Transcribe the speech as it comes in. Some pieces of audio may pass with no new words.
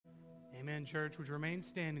Amen, church. Would you remain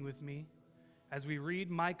standing with me as we read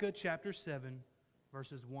Micah chapter 7,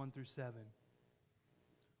 verses 1 through 7.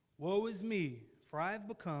 Woe is me, for I have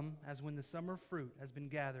become as when the summer fruit has been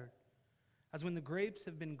gathered, as when the grapes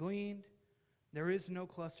have been gleaned. There is no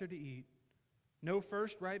cluster to eat, no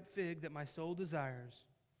first ripe fig that my soul desires.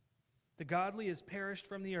 The godly is perished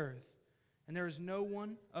from the earth, and there is no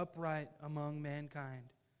one upright among mankind.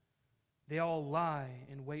 They all lie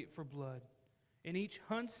in wait for blood, and each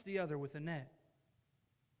hunts the other with a net.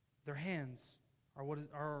 Their hands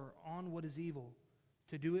are on what is evil,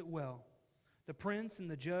 to do it well. The prince and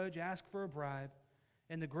the judge ask for a bribe,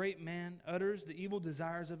 and the great man utters the evil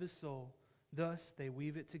desires of his soul. Thus they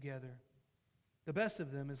weave it together. The best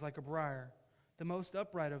of them is like a briar, the most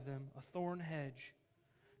upright of them a thorn hedge.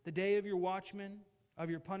 The day of your watchmen, of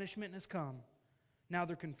your punishment has come. Now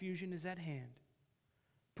their confusion is at hand.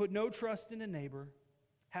 Put no trust in a neighbor.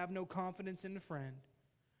 Have no confidence in a friend.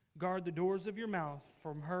 Guard the doors of your mouth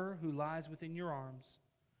from her who lies within your arms.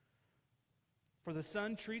 For the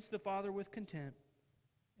son treats the father with contempt,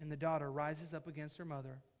 and the daughter rises up against her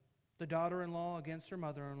mother, the daughter-in-law against her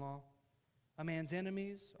mother-in-law. A man's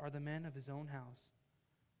enemies are the men of his own house.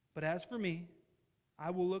 But as for me,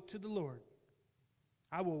 I will look to the Lord.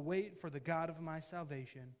 I will wait for the God of my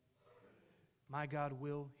salvation. My God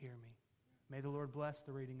will hear me. May the Lord bless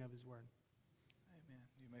the reading of his word. Amen.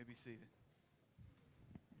 You may be seated.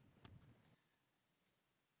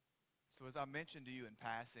 So as I mentioned to you in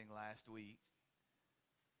passing last week,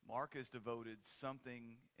 Mark has devoted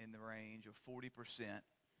something in the range of 40%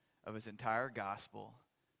 of his entire gospel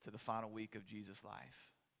to the final week of Jesus'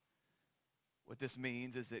 life. What this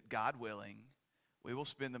means is that, God willing, we will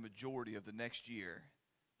spend the majority of the next year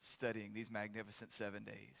studying these magnificent 7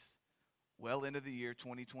 days. Well into the year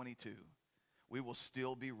 2022, we will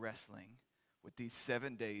still be wrestling with these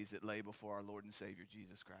 7 days that lay before our Lord and Savior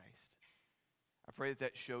Jesus Christ. I pray that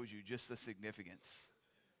that shows you just the significance,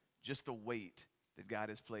 just the weight that God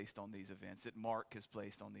has placed on these events, that Mark has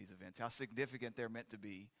placed on these events, how significant they're meant to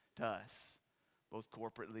be to us, both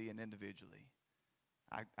corporately and individually.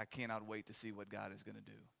 I cannot wait to see what God is going to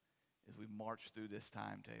do as we march through this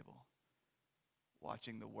timetable,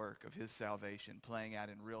 watching the work of his salvation playing out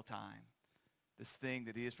in real time, this thing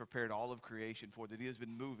that he has prepared all of creation for, that he has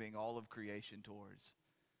been moving all of creation towards.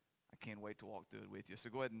 I can't wait to walk through it with you. So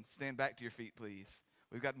go ahead and stand back to your feet, please.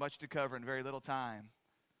 We've got much to cover in very little time.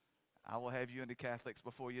 I will have you into Catholics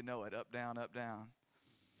before you know it. Up, down, up, down.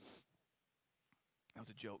 That was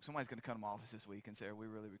a joke. Somebody's going to come to my office this week and say, are we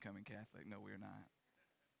really becoming Catholic? No, we're not.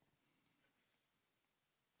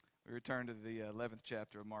 We return to the 11th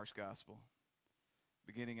chapter of Mark's Gospel,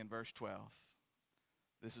 beginning in verse 12.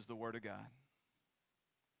 This is the Word of God.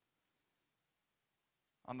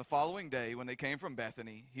 On the following day, when they came from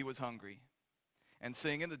Bethany, he was hungry. And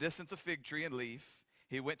seeing in the distance a fig tree and leaf,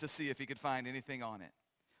 he went to see if he could find anything on it.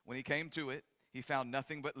 When he came to it, he found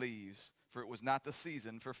nothing but leaves, for it was not the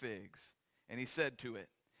season for figs. And he said to it,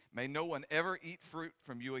 may no one ever eat fruit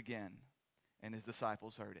from you again. And his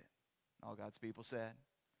disciples heard it. All God's people said,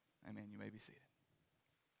 amen. You may be seated.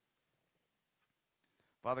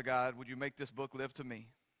 Father God, would you make this book live to me?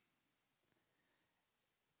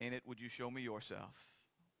 In it, would you show me yourself,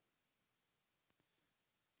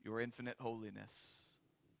 your infinite holiness,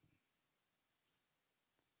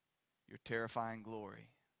 your terrifying glory,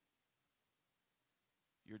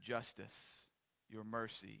 your justice, your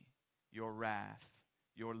mercy, your wrath,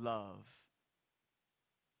 your love.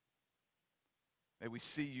 May we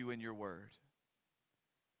see you in your word.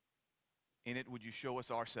 In it, would you show us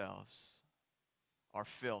ourselves, our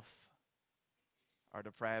filth, our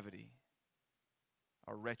depravity,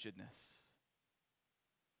 our wretchedness,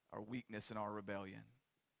 our weakness, and our rebellion.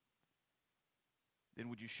 Then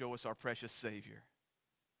would you show us our precious Savior,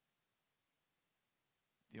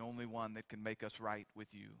 the only one that can make us right with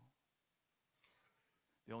you,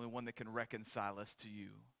 the only one that can reconcile us to you,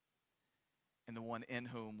 and the one in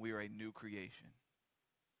whom we are a new creation,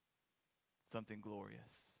 something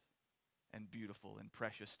glorious and beautiful and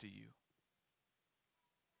precious to you.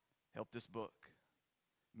 Help this book,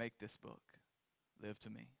 make this book live to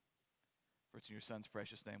me. For it's in your Son's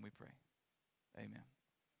precious name we pray. Amen.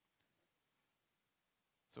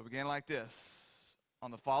 So it began like this. On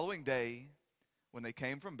the following day, when they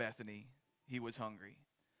came from Bethany, he was hungry.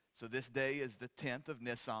 So this day is the 10th of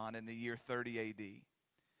Nisan in the year 30 AD.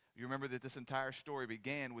 You remember that this entire story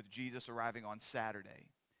began with Jesus arriving on Saturday.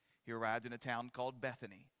 He arrived in a town called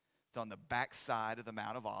Bethany. It's on the back side of the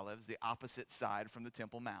Mount of Olives, the opposite side from the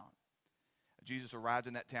Temple Mount. Jesus arrived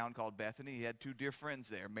in that town called Bethany. He had two dear friends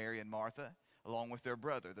there, Mary and Martha, along with their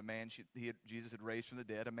brother, the man Jesus had raised from the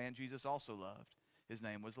dead, a man Jesus also loved. His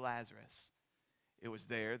name was Lazarus. It was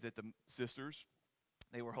there that the sisters,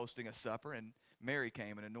 they were hosting a supper, and Mary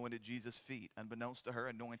came and anointed Jesus' feet, unbeknownst to her,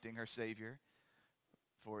 anointing her Savior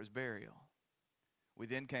for his burial. We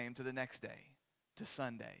then came to the next day, to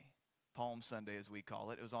Sunday, Palm Sunday as we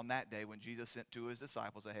call it. It was on that day when Jesus sent two of his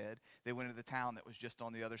disciples ahead. They went into the town that was just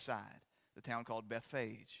on the other side, the town called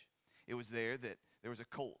Bethphage. It was there that there was a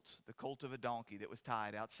colt, the colt of a donkey that was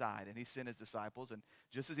tied outside, and he sent his disciples, and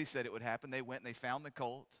just as he said it would happen, they went and they found the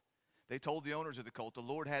colt. They told the owners of the colt, the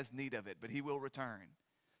Lord has need of it, but he will return.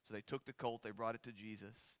 So they took the colt, they brought it to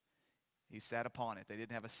Jesus. He sat upon it. They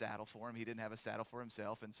didn't have a saddle for him. He didn't have a saddle for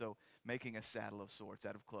himself, and so making a saddle of sorts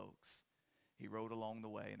out of cloaks, he rode along the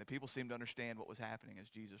way. And the people seemed to understand what was happening as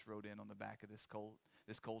Jesus rode in on the back of this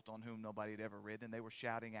colt on whom nobody had ever ridden. And they were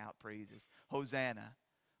shouting out praises. Hosanna,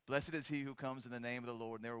 blessed is he who comes in the name of the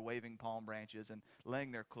Lord. And they were waving palm branches and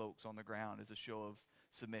laying their cloaks on the ground as a show of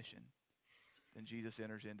submission. Then Jesus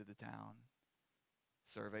enters into the town,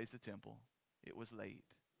 surveys the temple. It was late.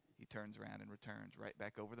 He turns around and returns right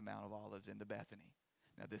back over the Mount of Olives into Bethany.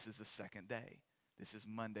 Now this is the second day. This is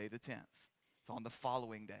Monday the 10th. It's on the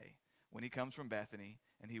following day when he comes from Bethany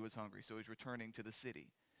and he was hungry. So he's returning to the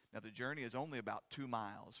city. Now the journey is only about 2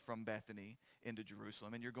 miles from Bethany into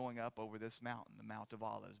Jerusalem, and you're going up over this mountain, the Mount of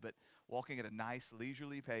Olives. But walking at a nice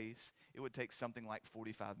leisurely pace, it would take something like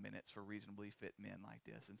 45 minutes for reasonably fit men like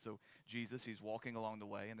this. And so Jesus, he's walking along the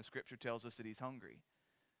way, and the scripture tells us that he's hungry.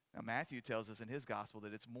 Now Matthew tells us in his gospel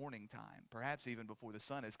that it's morning time, perhaps even before the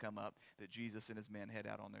sun has come up, that Jesus and his men head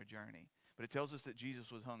out on their journey. But it tells us that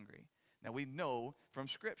Jesus was hungry. Now we know from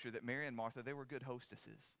scripture that Mary and Martha, they were good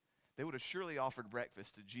hostesses. They would have surely offered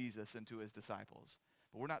breakfast to Jesus and to his disciples.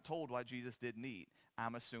 But we're not told why Jesus didn't eat.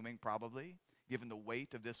 I'm assuming probably, given the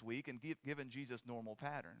weight of this week and given Jesus' normal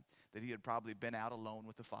pattern, that he had probably been out alone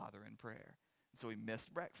with the Father in prayer. And so he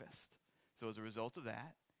missed breakfast. So as a result of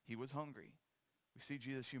that, he was hungry. We see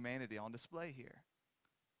Jesus' humanity on display here.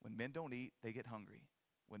 When men don't eat, they get hungry.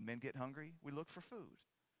 When men get hungry, we look for food.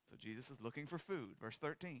 So Jesus is looking for food. Verse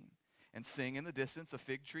 13. And seeing in the distance a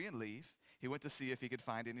fig tree and leaf, he went to see if he could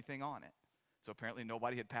find anything on it. So apparently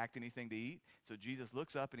nobody had packed anything to eat. So Jesus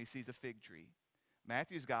looks up and he sees a fig tree.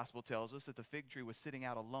 Matthew's gospel tells us that the fig tree was sitting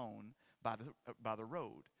out alone by the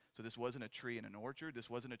road. So this wasn't a tree in an orchard. This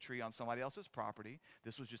wasn't a tree on somebody else's property.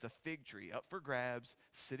 This was just a fig tree up for grabs,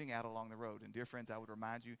 sitting out along the road. And dear friends, I would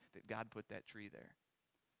remind you that God put that tree there.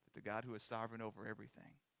 That the God who is sovereign over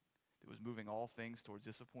everything, that was moving all things towards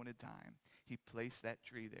this appointed time, he placed that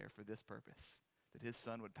tree there for this purpose, that his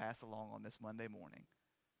son would pass along on this Monday morning,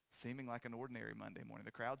 seeming like an ordinary Monday morning.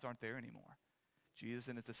 The crowds aren't there anymore. Jesus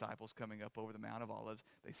and his disciples coming up over the Mount of Olives,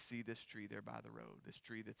 they see this tree there by the road, this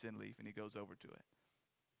tree that's in leaf, and he goes over to it.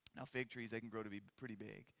 Now fig trees, they can grow to be pretty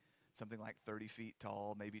big, something like 30 feet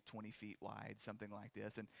tall, maybe 20 feet wide, something like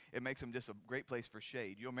this. And it makes them just a great place for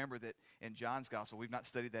shade. You'll remember that in John's gospel, we've not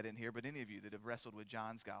studied that in here, but any of you that have wrestled with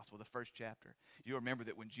John's gospel, the first chapter, you'll remember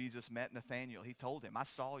that when Jesus met Nathanael, he told him, I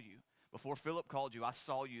saw you. Before Philip called you, I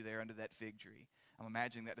saw you there under that fig tree. I'm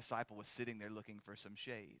imagining that disciple was sitting there looking for some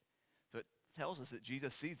shade. So it tells us that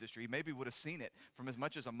Jesus sees this tree. Maybe would have seen it from as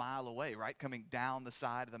much as a mile away, right? Coming down the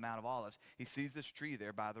side of the Mount of Olives. He sees this tree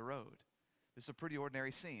there by the road. This is a pretty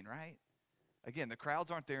ordinary scene, right? Again, the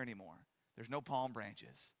crowds aren't there anymore. There's no palm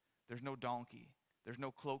branches. There's no donkey. There's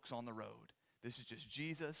no cloaks on the road. This is just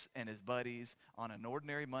Jesus and his buddies on an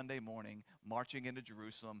ordinary Monday morning marching into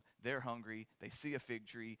Jerusalem. They're hungry. They see a fig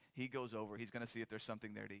tree. He goes over. He's going to see if there's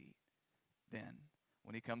something there to eat. Then,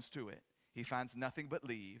 when he comes to it, he finds nothing but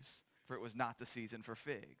leaves, for it was not the season for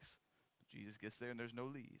figs. Jesus gets there and there's no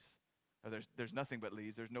leaves. Or there's nothing but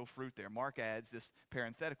leaves. There's no fruit there. Mark adds this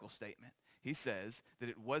parenthetical statement. He says that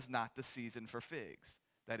it was not the season for figs.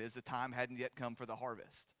 That is, the time hadn't yet come for the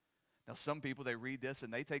harvest. Now, some people, they read this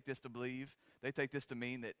and they take this to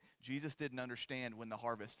mean that Jesus didn't understand when the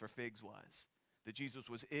harvest for figs was. That Jesus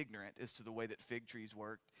was ignorant as to the way that fig trees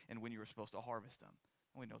worked and when you were supposed to harvest them.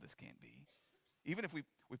 And we know this can't be. Even if we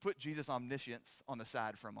put Jesus' omniscience on the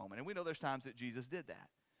side for a moment, and we know there's times that Jesus did that.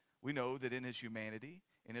 We know that in his humanity,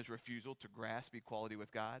 in his refusal to grasp equality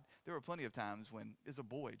with God, there were plenty of times when, as a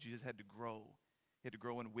boy, Jesus had to grow. He had to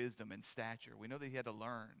grow in wisdom and stature. We know that he had to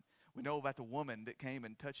learn. We know about the woman that came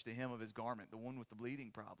and touched the hem of his garment, the one with the bleeding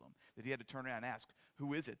problem, that he had to turn around and ask,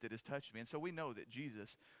 who is it that has touched me? And so we know that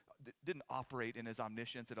Jesus didn't operate in his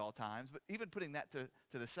omniscience at all times. But even putting that to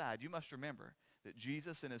the side, you must remember that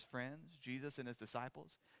Jesus and his friends, Jesus and his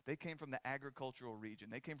disciples, they came from the agricultural region.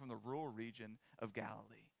 They came from the rural region of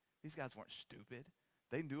Galilee. These guys weren't stupid.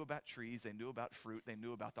 They knew about trees. They knew about fruit. They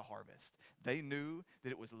knew about the harvest. They knew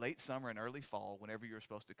that it was late summer and early fall whenever you were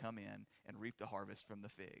supposed to come in and reap the harvest from the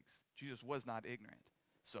figs. Jesus was not ignorant.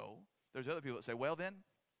 So there's other people that say, well then,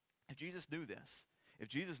 if Jesus knew this, if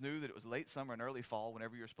Jesus knew that it was late summer and early fall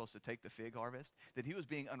whenever you were supposed to take the fig harvest, then he was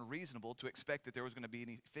being unreasonable to expect that there was going to be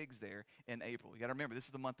any figs there in April. You got to remember, this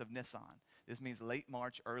is the month of Nisan. This means late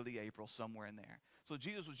March, early April, somewhere in there. So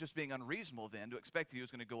Jesus was just being unreasonable then to expect that he was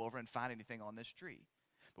going to go over and find anything on this tree.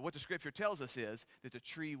 But what the scripture tells us is that the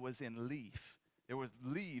tree was in leaf. There was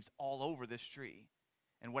leaves all over this tree.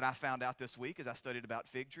 And what I found out this week as I studied about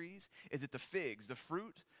fig trees is that the figs, the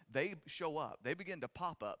fruit, they show up. They begin to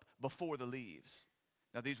pop up before the leaves.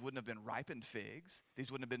 Now, these wouldn't have been ripened figs.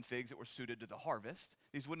 These wouldn't have been figs that were suited to the harvest.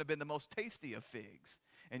 These wouldn't have been the most tasty of figs.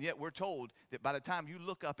 And yet we're told that by the time you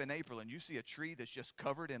look up in April and you see a tree that's just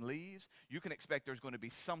covered in leaves, you can expect there's going to be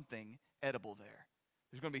something edible there.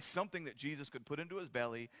 There's going to be something that Jesus could put into his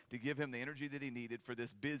belly to give him the energy that he needed for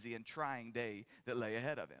this busy and trying day that lay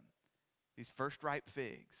ahead of him. These first ripe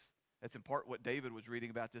figs. That's in part what David was reading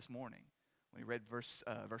about this morning. When he read verse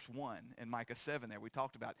 1 in Micah 7 there, we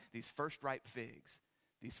talked about these first ripe figs.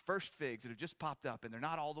 These first figs that have just popped up, and they're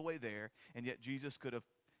not all the way there, and yet Jesus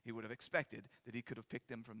he would have expected that he could have picked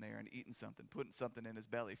them from there and eaten something, put something in his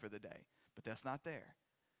belly for the day. But that's not there.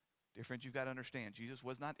 Dear friends, you've got to understand, Jesus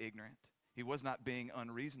was not ignorant. He was not being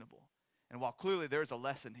unreasonable. And while clearly there's a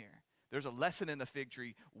lesson here, there's a lesson in the fig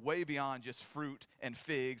tree way beyond just fruit and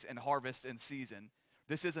figs and harvest and season.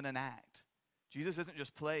 This isn't an act. Jesus isn't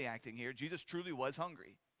just play acting here. Jesus truly was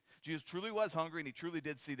hungry. Jesus truly was hungry, and he truly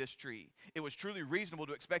did see this tree. It was truly reasonable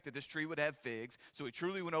to expect that this tree would have figs, so he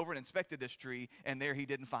truly went over and inspected this tree, and there he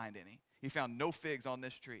didn't find any. He found no figs on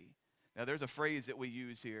this tree. Now, there's a phrase that we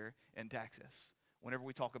use here in Texas whenever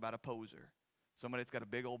we talk about a poser. Somebody that's got a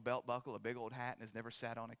big old belt buckle, a big old hat, and has never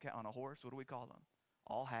sat on a horse. What do we call them?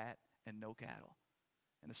 All hat and no cattle.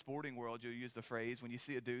 In the sporting world, you'll use the phrase when you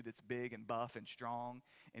see a dude that's big and buff and strong,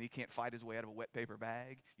 and he can't fight his way out of a wet paper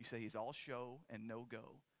bag, you say he's all show and no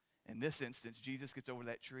go. In this instance, Jesus gets over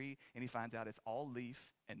that tree, and he finds out it's all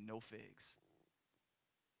leaf and no figs.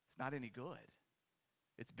 It's not any good.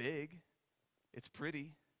 It's big. It's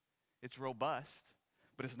pretty. It's robust.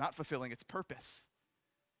 But it's not fulfilling its purpose.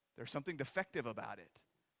 There's something defective about it.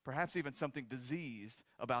 Perhaps even something diseased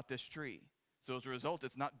about this tree. So as a result,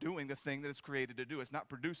 it's not doing the thing that it's created to do. It's not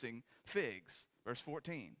producing figs. Verse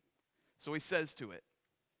 14. So he says to it,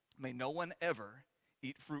 "May no one ever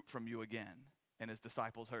eat fruit from you again." And his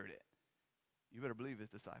disciples heard it. You better believe his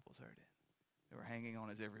disciples heard it. They were hanging on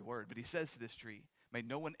his every word. But he says to this tree, "May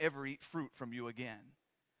no one ever eat fruit from you again."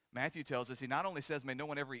 Matthew tells us, he not only says, "May no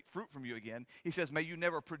one ever eat fruit from you again," he says, "May you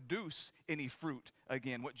never produce any fruit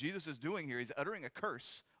again." What Jesus is doing here, he's uttering a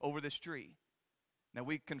curse over this tree. Now,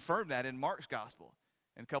 we confirm that in Mark's gospel.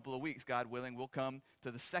 In a couple of weeks, God willing, we'll come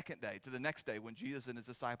to the second day, to the next day when Jesus and his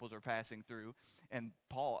disciples are passing through, and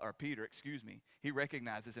Peter, he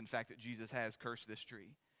recognizes, in fact, that Jesus has cursed this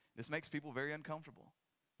tree. This makes people very uncomfortable.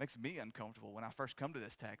 It makes me uncomfortable when I first come to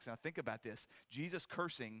this text, and I think about this. Jesus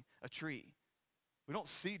cursing a tree. We don't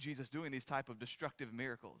see Jesus doing these type of destructive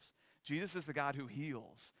miracles. Jesus is the God who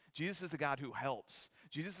heals. Jesus is the God who helps.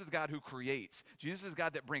 Jesus is the God who creates. Jesus is the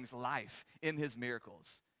God that brings life in his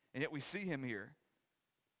miracles. And yet we see him here.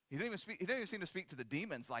 He didn't even seem to speak to the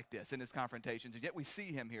demons like this in his confrontations, and yet we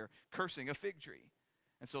see him here cursing a fig tree.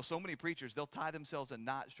 And so many preachers, they'll tie themselves in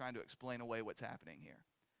knots trying to explain away what's happening here.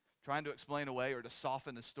 Trying to explain away or to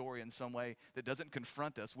soften the story in some way that doesn't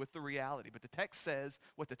confront us with the reality. But the text says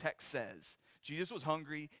what the text says. Jesus was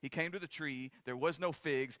hungry. He came to the tree. There was no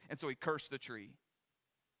figs, and so he cursed the tree.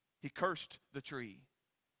 He cursed the tree.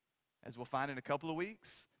 As we'll find in a couple of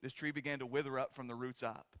weeks, this tree began to wither up from the roots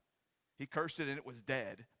up. He cursed it, and it was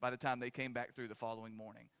dead by the time they came back through the following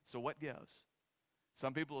morning. So what gives?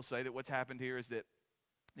 Some people will say that what's happened here is that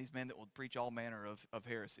these men that will preach all manner of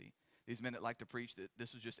heresy, these men that like to preach that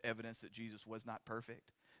this is just evidence that Jesus was not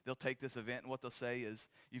perfect, they'll take this event, and what they'll say is,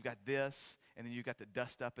 you've got this, and then you've got the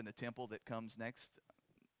dust up in the temple that comes next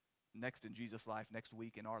in Jesus' life, next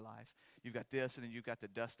week in our life. You've got this, and then you've got the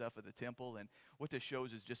dust up of the temple, and what this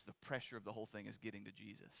shows is just the pressure of the whole thing is getting to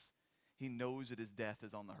Jesus. He knows that his death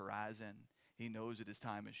is on the horizon. He knows that his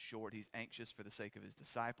time is short. He's anxious for the sake of his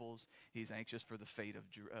disciples. He's anxious for the fate of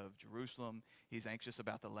Jerusalem. He's anxious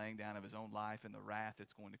about the laying down of his own life and the wrath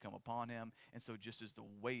that's going to come upon him. And so just as the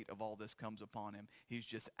weight of all this comes upon him, he's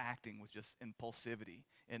just acting with just impulsivity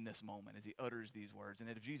in this moment as he utters these words. And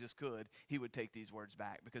that if Jesus could, he would take these words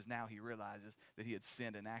back, because now he realizes that he had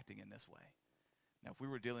sinned in acting in this way. Now, if we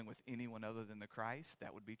were dealing with anyone other than the Christ,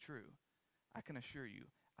 that would be true. I can assure you,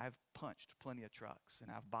 I've punched plenty of trucks, and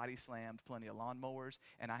I've body slammed plenty of lawnmowers,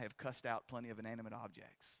 and I have cussed out plenty of inanimate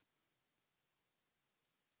objects.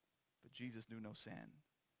 But Jesus knew no sin.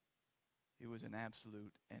 He was in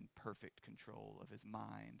absolute and perfect control of his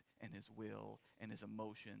mind and his will and his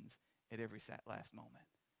emotions at every last moment.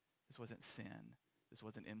 This wasn't sin. This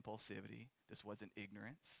wasn't impulsivity. This wasn't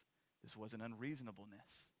ignorance. This wasn't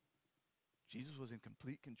unreasonableness. Jesus was in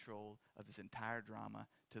complete control of this entire drama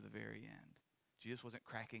to the very end. Jesus wasn't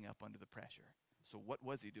cracking up under the pressure. So what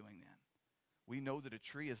was he doing then? We know that a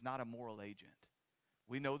tree is not a moral agent.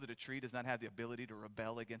 We know that a tree does not have the ability to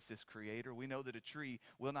rebel against its creator. We know that a tree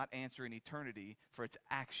will not answer in eternity for its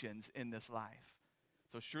actions in this life.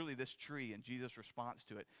 So surely this tree and Jesus' response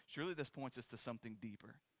to it, surely this points us to something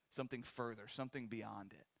deeper, something further, something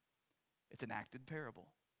beyond it. It's an acted parable.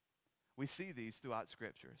 We see these throughout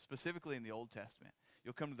Scripture, specifically in the Old Testament.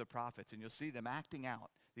 You'll come to the prophets and you'll see them acting out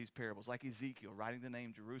these parables, like Ezekiel writing the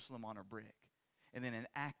name Jerusalem on a brick, and then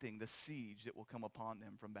enacting the siege that will come upon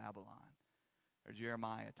them from Babylon. Or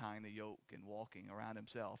Jeremiah tying the yoke and walking around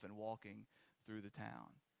himself and walking through the town.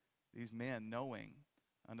 These men knowing,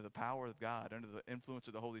 under the power of God, under the influence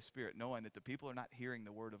of the Holy Spirit, knowing that the people are not hearing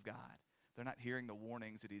the word of God. They're not hearing the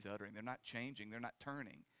warnings that he's uttering. They're not changing. They're not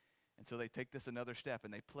turning. And so they take this another step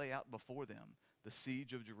and they play out before them the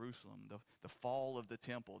siege of Jerusalem, the fall of the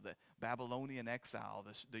temple, the Babylonian exile,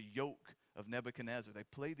 the yoke of Nebuchadnezzar. They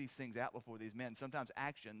play these things out before these men. Sometimes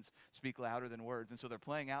actions speak louder than words. And so they're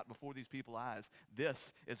playing out before these people's eyes.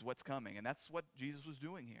 This is what's coming. And that's what Jesus was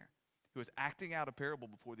doing here. He was acting out a parable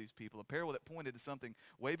before these people, a parable that pointed to something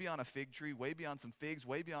way beyond a fig tree, way beyond some figs,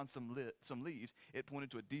 way beyond some leaves. It pointed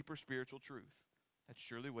to a deeper spiritual truth. That's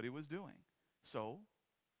surely what he was doing. So,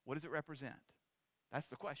 what does it represent? That's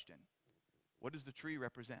the question. What does the tree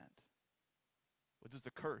represent? What does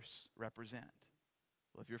the curse represent?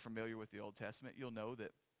 Well, if you're familiar with the Old Testament, you'll know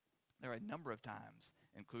that there are a number of times,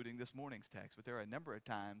 including this morning's text, but there are a number of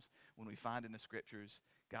times when we find in the Scriptures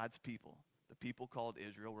God's people, the people called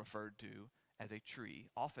Israel, referred to as a tree,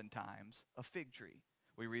 oftentimes a fig tree.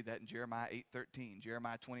 We read that in Jeremiah 8:13,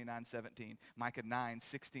 Jeremiah 29:17, Micah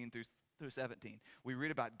 9:16 through 17. We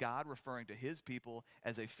read about God referring to his people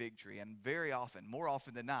as a fig tree. And very often, more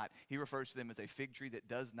often than not, he refers to them as a fig tree that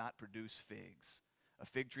does not produce figs. A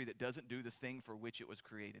fig tree that doesn't do the thing for which it was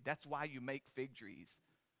created. That's why you make fig trees.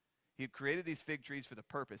 He had created these fig trees for the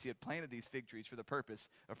purpose. He had planted these fig trees for the purpose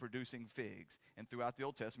of producing figs. And throughout the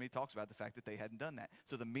Old Testament, he talks about the fact that they hadn't done that.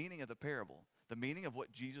 So the meaning of the parable, the meaning of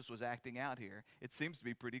what Jesus was acting out here, it seems to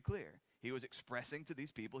be pretty clear. He was expressing to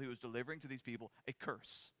these people, he was delivering to these people a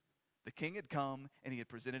curse. The king had come and he had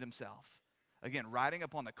presented himself. Again, riding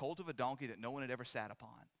upon the colt of a donkey that no one had ever sat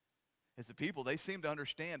upon. As the people, they seemed to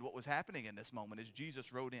understand what was happening in this moment as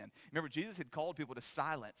Jesus rode in. Remember, Jesus had called people to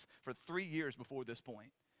silence for 3 years before this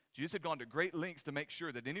point. Jesus had gone to great lengths to make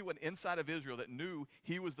sure that anyone inside of Israel that knew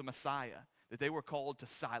he was the Messiah, that they were called to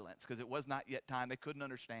silence because it was not yet time. They couldn't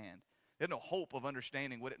understand. They had no hope of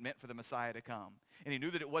understanding what it meant for the Messiah to come. And he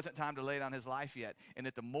knew that it wasn't time to lay down his life yet. And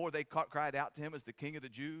that the more they cried out to him as the king of the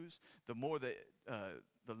Jews, the more the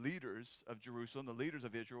leaders of Jerusalem, the leaders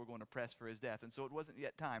of Israel were going to press for his death. And so it wasn't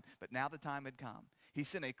yet time. But now the time had come. He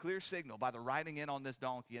sent a clear signal by the riding in on this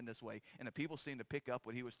donkey in this way. And the people seemed to pick up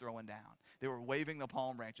what he was throwing down. They were waving the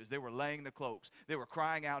palm branches. They were laying the cloaks. They were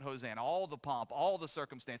crying out, Hosanna. All the pomp, all the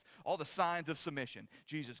circumstance, all the signs of submission.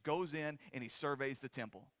 Jesus goes in and he surveys the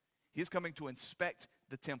temple. He's coming to inspect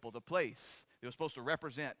the temple, the place that was supposed to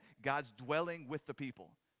represent God's dwelling with the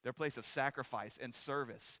people, their place of sacrifice and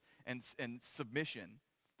service and submission,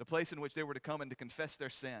 the place in which they were to come and to confess their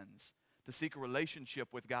sins, to seek a relationship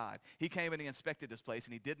with God. He came and he inspected this place,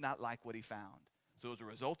 and he did not like what he found. So as a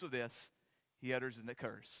result of this, he utters a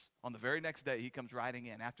curse. On the very next day, he comes riding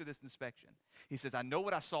in after this inspection. He says, I know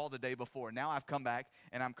what I saw the day before. Now I've come back,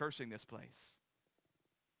 and I'm cursing this place.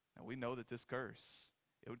 Now we know that this curse,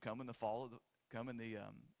 it would come in the form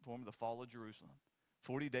of the fall of Jerusalem.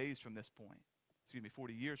 40 days from this point,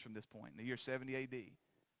 40 years from this point, in the year 70 A.D.,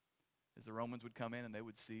 as the Romans would come in and they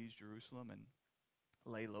would seize Jerusalem and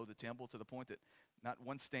lay low the temple to the point that not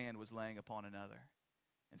one stand was laying upon another.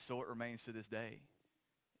 And so it remains to this day.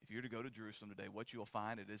 If you're to go to Jerusalem today, what you'll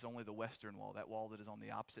find, it is only the western wall, that wall that is on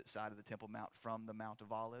the opposite side of the Temple Mount from the Mount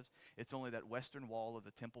of Olives. It's only that western wall of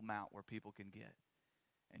the Temple Mount where people can get.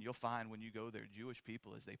 And you'll find when you go there, Jewish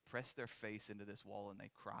people, as they press their face into this wall and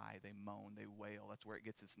they cry, they moan, they wail. That's where it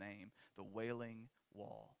gets its name, the Wailing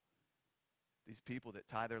Wall. These people that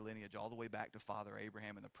tie their lineage all the way back to Father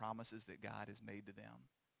Abraham and the promises that God has made to them.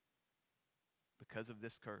 Because of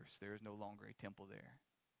this curse, there is no longer a temple there.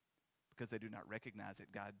 because they do not recognize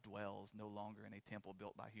that God dwells no longer in a temple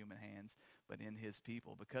built by human hands, but in his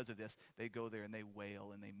people. Because of this, they go there and they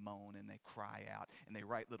wail and they moan and they cry out and they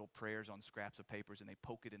write little prayers on scraps of papers and they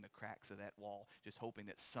poke it in the cracks of that wall, just hoping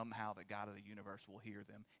that somehow the God of the universe will hear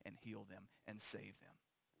them and heal them and save them.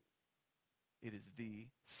 It is the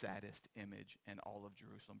saddest image in all of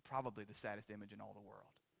Jerusalem, probably the saddest image in all the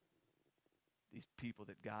world. These people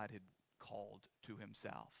that God had called to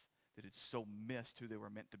himself, that had so missed who they were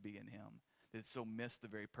meant to be in him, that had so missed the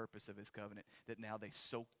very purpose of his covenant, that now they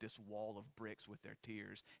soak this wall of bricks with their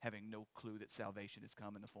tears, having no clue that salvation has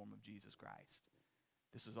come in the form of Jesus Christ.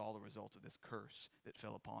 This was all a result of this curse that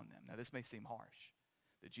fell upon them. Now this may seem harsh,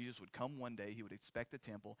 that Jesus would come one day, he would inspect the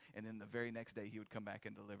temple, and then the very next day he would come back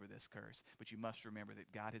and deliver this curse. But you must remember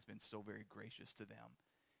that God has been so very gracious to them.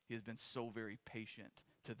 He has been so very patient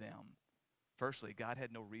to them. Firstly, God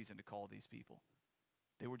had no reason to call these people.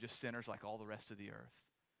 They were just sinners like all the rest of the earth.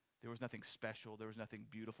 There was nothing special. There was nothing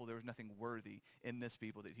beautiful. There was nothing worthy in this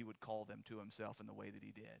people that he would call them to himself in the way that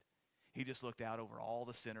he did. He just looked out over all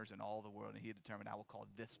the sinners in all the world, and he had determined, I will call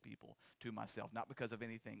this people to myself, not because of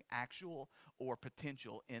anything actual or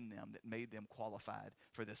potential in them that made them qualified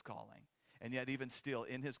for this calling. And yet even still,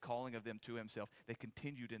 in his calling of them to himself, they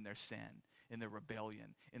continued in their sin, in their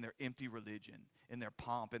rebellion, in their empty religion, in their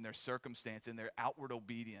pomp, in their circumstance, in their outward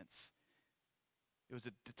obedience. It was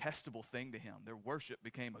a detestable thing to him. Their worship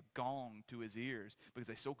became a gong to his ears because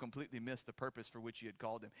they so completely missed the purpose for which he had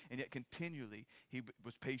called them. And yet continually, he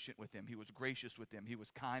was patient with them. He was gracious with them. He was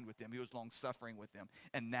kind with them. He was long-suffering with them.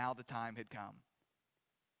 And now the time had come.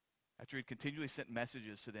 After he had continually sent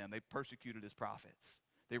messages to them, they persecuted his prophets.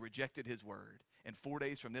 They rejected his word. And 4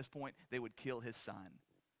 days from this point, they would kill his son,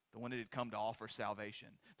 the one that had come to offer salvation,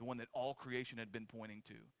 the one that all creation had been pointing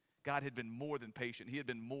to. God had been more than patient. He had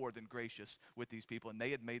been more than gracious with these people, and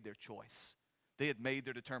they had made their choice. They had made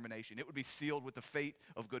their determination. It would be sealed with the fate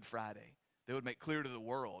of Good Friday. They would make clear to the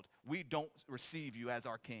world, we don't receive you as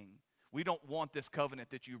our king. We don't want this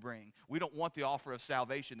covenant that you bring. We don't want the offer of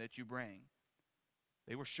salvation that you bring.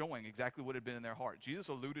 They were showing exactly what had been in their heart. Jesus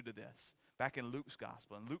alluded to this back in Luke's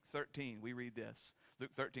gospel. In Luke 13, we read this.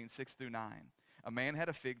 Luke 13, 6 through 9. A man had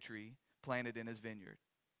a fig tree planted in his vineyard.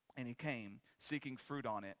 And he came seeking fruit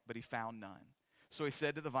on it, but he found none. So he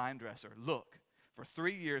said to the vine dresser, look, for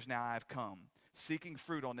 3 years now I have come seeking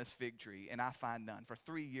fruit on this fig tree, and I find none. For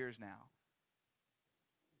 3 years now.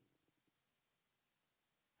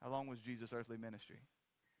 How long was Jesus' earthly ministry?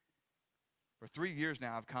 For 3 years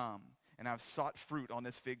now I've come, and I've sought fruit on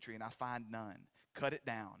this fig tree, and I find none. Cut it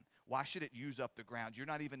down. Why should it use up the ground? You're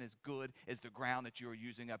not even as good as the ground that you're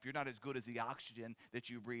using up. You're not as good as the oxygen that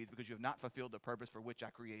you breathe because you have not fulfilled the purpose for which I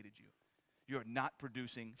created you. You're not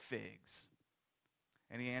producing figs.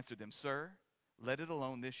 And he answered them, Sir, let it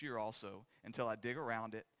alone this year also until I dig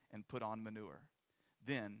around it and put on manure.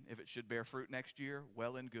 Then, if it should bear fruit next year,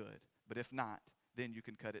 well and good. But if not, then you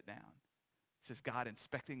can cut it down. It says God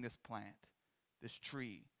inspecting this plant, this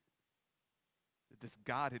tree, that this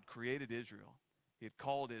God had created Israel. He had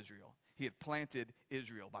called Israel. He had planted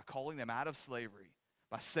Israel by calling them out of slavery,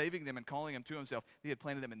 by saving them and calling them to himself. He had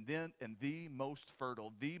planted them in the most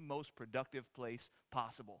fertile, the most productive place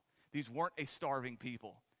possible. These weren't a starving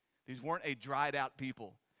people. These weren't a dried out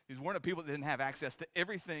people. These weren't a people that didn't have access to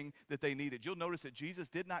everything that they needed. You'll notice that Jesus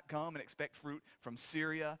did not come and expect fruit from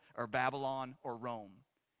Syria or Babylon or Rome.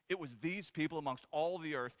 It was these people amongst all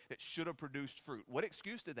the earth that should have produced fruit. What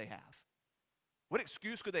excuse did they have? What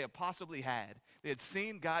excuse could they have possibly had? They had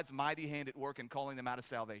seen God's mighty hand at work in calling them out of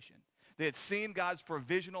salvation. They had seen God's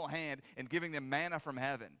provisional hand in giving them manna from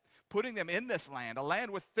heaven, putting them in this land, a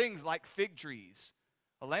land with things like fig trees,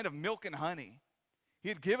 a land of milk and honey. He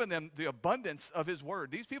had given them the abundance of his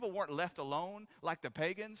word. These people weren't left alone like the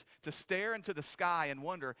pagans to stare into the sky and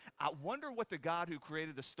wonder, I wonder what the God who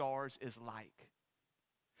created the stars is like.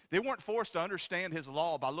 They weren't forced to understand his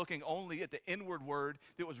law by looking only at the inward word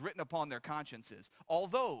that was written upon their consciences.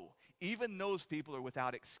 Although, even those people are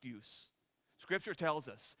without excuse. Scripture tells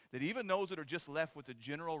us that even those that are just left with the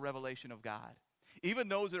general revelation of God, even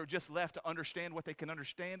those that are just left to understand what they can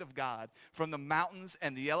understand of God from the mountains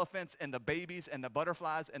and the elephants and the babies and the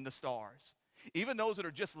butterflies and the stars, even those that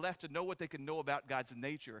are just left to know what they can know about God's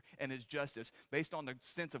nature and his justice based on the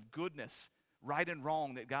sense of goodness, right and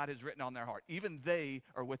wrong that God has written on their heart. Even they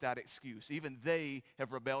are without excuse. Even they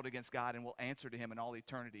have rebelled against God and will answer to him in all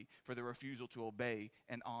eternity for their refusal to obey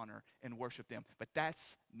and honor and worship them. But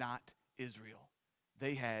that's not Israel.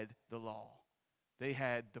 They had the law. They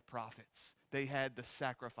had the prophets. They had the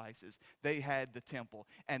sacrifices. They had the temple.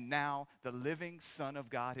 And now the living Son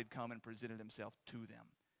of God had come and presented himself to them.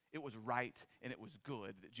 It was right and it was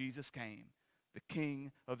good that Jesus came the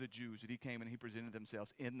King of the Jews, that he came and he presented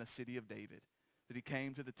themselves in the city of David, that he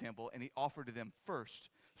came to the temple and he offered to them first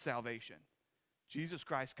salvation. Jesus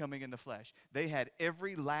Christ coming in the flesh. They had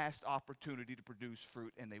every last opportunity to produce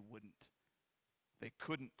fruit, and they wouldn't. They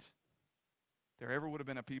couldn't. There ever would have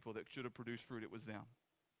been a people that should have produced fruit, it was them.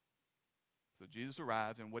 So Jesus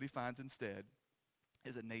arrives, and what he finds instead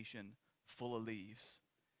is a nation full of leaves.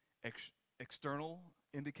 External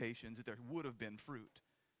indications that there would have been fruit.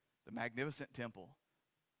 The magnificent temple,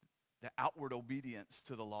 the outward obedience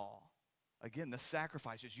to the law. Again, the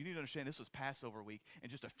sacrifices. You need to understand this was Passover week. In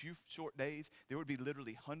just a few short days, there would be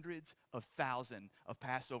literally hundreds of thousands of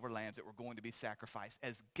Passover lambs that were going to be sacrificed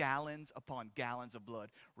as gallons upon gallons of blood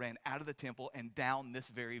ran out of the temple and down this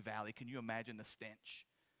very valley. Can you imagine the stench?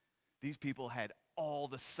 These people had all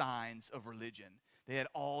the signs of religion. They had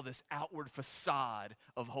all this outward facade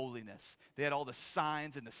of holiness. They had all the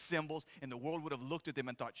signs and the symbols, and the world would have looked at them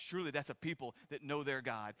and thought, surely that's a people that know their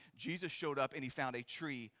God. Jesus showed up, and he found a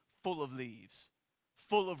tree full of leaves,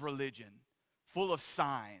 full of religion, full of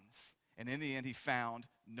signs. And in the end, he found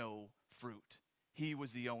no fruit. He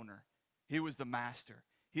was the owner. He was the master.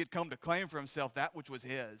 He had come to claim for himself that which was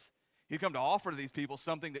his. He'd come to offer to these people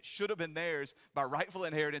something that should have been theirs by rightful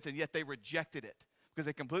inheritance, and yet they rejected it because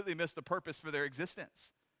they completely missed the purpose for their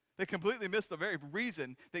existence. They completely missed the very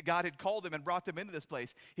reason that God had called them and brought them into this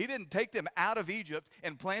place. He didn't take them out of Egypt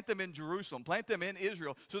and plant them in Jerusalem, plant them in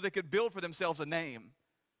Israel so they could build for themselves a name,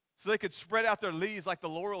 so they could spread out their leaves like the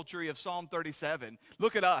laurel tree of Psalm 37.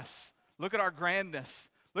 Look at us. Look at our grandness.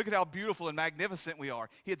 Look at how beautiful and magnificent we are.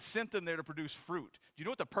 He had sent them there to produce fruit. Do you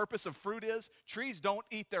know what the purpose of fruit is? Trees don't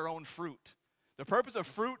eat their own fruit. The purpose of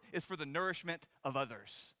fruit is for the nourishment of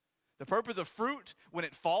others. The purpose of fruit, when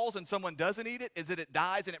it falls and someone doesn't eat it, is that it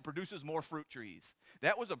dies and it produces more fruit trees.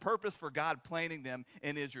 That was the purpose for God planting them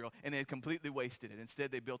in Israel, and they had completely wasted it.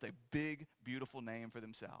 Instead, they built a big, beautiful name for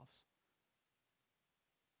themselves.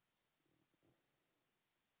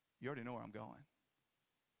 You already know where I'm going.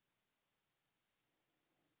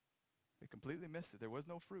 They completely missed it. There was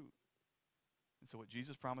no fruit. And so what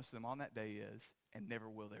Jesus promised them on that day is, and never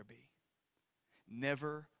will there be.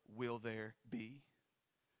 Never will there be.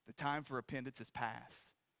 The time for repentance is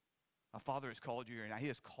past. My Father has called you here, and he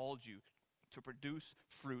has called you to produce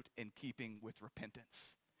fruit in keeping with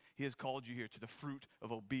repentance. He has called you here to the fruit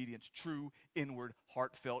of obedience, true, inward,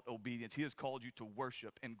 heartfelt obedience. He has called you to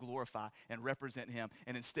worship and glorify and represent him,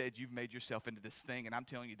 and instead you've made yourself into this thing, and I'm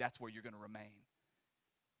telling you that's where you're going to remain.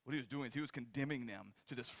 What he was doing is he was condemning them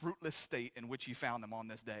to this fruitless state in which he found them on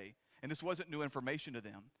this day. And this wasn't new information to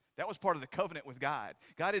them. That was part of the covenant with God.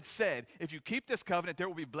 God had said, if you keep this covenant, there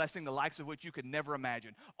will be blessing the likes of which you could never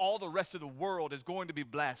imagine. All the rest of the world is going to be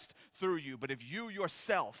blessed through you. But if you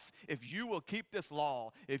yourself, if you will keep this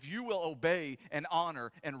law, if you will obey and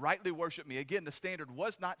honor and rightly worship me, again, the standard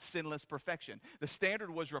was not sinless perfection. The standard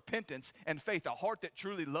was repentance and faith, a heart that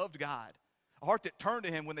truly loved God, a heart that turned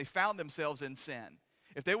to him when they found themselves in sin.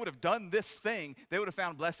 If they would have done this thing, they would have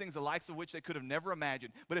found blessings the likes of which they could have never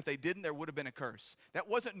imagined. But if they didn't, there would have been a curse. That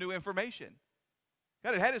wasn't new information.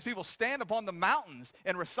 God had his people stand upon the mountains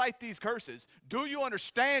and recite these curses. Do you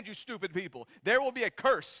understand, you stupid people? There will be a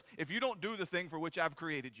curse if you don't do the thing for which I've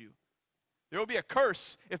created you. There will be a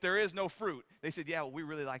curse if there is no fruit. They said, yeah, well, we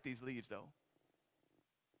really like these leaves, though.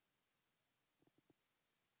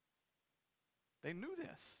 They knew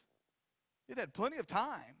this. It had plenty of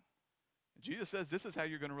time. Jesus says, this is how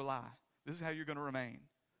you're going to rely. This is how you're going to remain.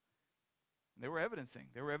 And they were evidencing.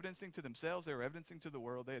 They were evidencing to themselves. They were evidencing to the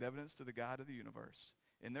world. They had evidence to the God of the universe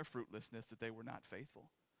in their fruitlessness that they were not faithful.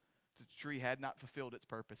 The tree had not fulfilled its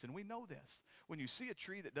purpose. And we know this. When you see a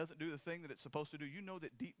tree that doesn't do the thing that it's supposed to do, you know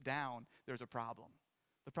that deep down there's a problem.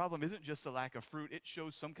 The problem isn't just the lack of fruit. It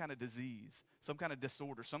shows some kind of disease, some kind of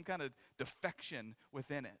disorder, some kind of defection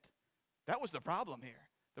within it. That was the problem here.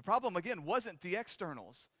 The problem, again, wasn't the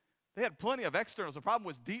externals. They had plenty of externals. The problem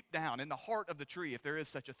was deep down in the heart of the tree, if there is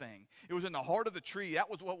such a thing. It was in the heart of the tree. That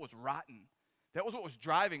was what was rotten. That was what was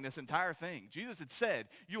driving this entire thing. Jesus had said,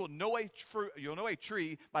 you will know a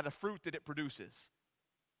tree by the fruit that it produces.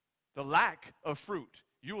 The lack of fruit.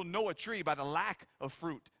 You will know a tree by the lack of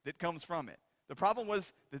fruit that comes from it. The problem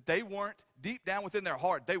was that they weren't, deep down within their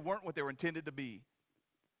heart, they weren't what they were intended to be.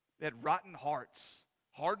 They had rotten hearts,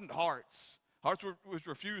 hardened hearts. Hearts which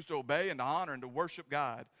refused to obey and to honor and to worship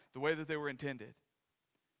God the way that they were intended.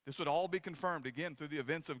 This would all be confirmed again through the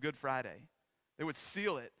events of Good Friday. They would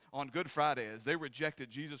seal it on Good Friday as they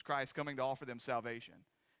rejected Jesus Christ coming to offer them salvation.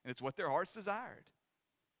 And it's what their hearts desired.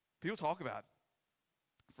 People talk about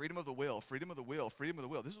freedom of the will, freedom of the will, freedom of the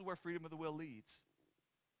will. This is where freedom of the will leads.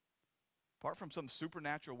 Apart from some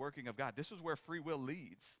supernatural working of God, this is where free will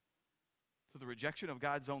leads. to the rejection of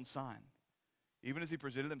God's own Son, even as he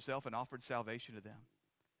presented himself and offered salvation to them.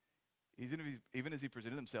 Even as he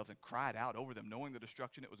presented themselves and cried out over them, knowing the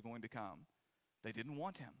destruction that was going to come, they didn't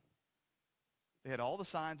want him. They had all the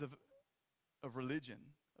signs of religion,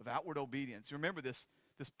 of outward obedience. Remember this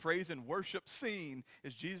praise and worship scene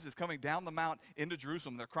as Jesus is coming down the mount into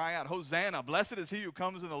Jerusalem. They're crying out, Hosanna, blessed is he who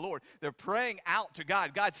comes in the Lord. They're praying out to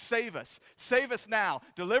God, God, save us now,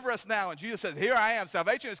 deliver us now. And Jesus says, here I am,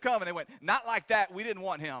 salvation has come. And they went, not like that, we didn't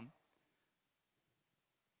want him.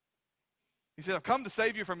 He said, I've come to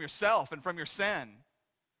save you from yourself and from your sin.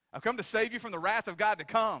 I've come to save you from the wrath of God to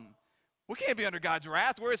come. We can't be under God's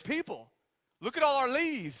wrath. We're his people. Look at all our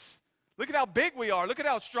leaves. Look at how big we are. Look at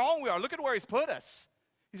how strong we are. Look at where he's put us.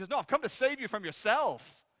 He says, no, I've come to save you from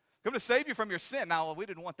yourself. I've come to save you from your sin. Now, we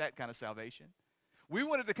didn't want that kind of salvation. We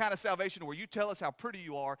wanted the kind of salvation where you tell us how pretty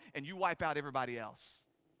you are and you wipe out everybody else.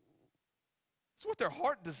 That's what their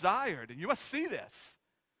heart desired, and you must see this.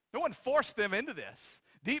 No one forced them into this.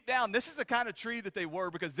 Deep down, this is the kind of tree that they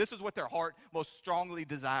were because this is what their heart most strongly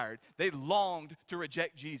desired. They longed to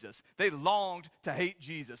reject Jesus. They longed to hate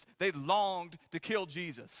Jesus. They longed to kill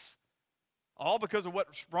Jesus. All because of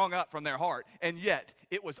what sprung up from their heart. And yet,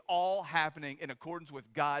 it was all happening in accordance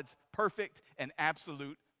with God's perfect and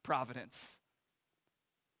absolute providence.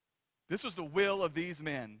 This was the will of these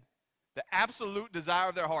men. The absolute desire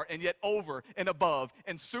of their heart, and yet over and above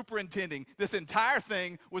and superintending this entire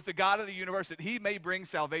thing was the God of the universe, that he may bring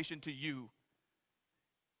salvation to you.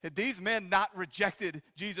 Had these men not rejected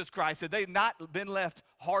Jesus Christ, had they not been left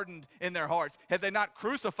hardened in their hearts, had they not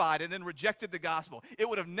crucified and then rejected the gospel, it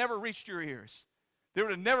would have never reached your ears. There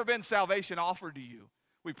would have never been salvation offered to you.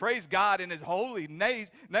 We praise God in his holy name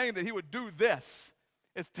that he would do this.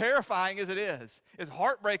 As terrifying as it is, as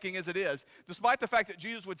heartbreaking as it is, despite the fact that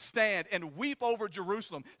Jesus would stand and weep over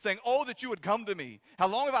Jerusalem, saying, oh, that you would come to me. How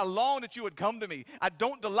long have I longed that you would come to me? I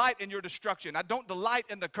don't delight in your destruction. I don't delight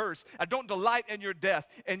in the curse. I don't delight in your death.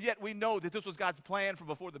 And yet we know that this was God's plan from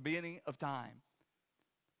before the beginning of time.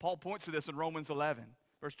 Paul points to this in Romans 11,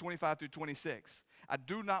 verse 25 through 26. I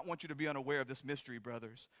do not want you to be unaware of this mystery,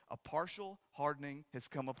 brothers. A partial hardening has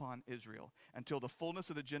come upon Israel until the fullness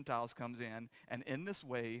of the Gentiles comes in, and in this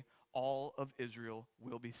way, all of Israel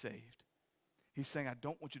will be saved. He's saying, I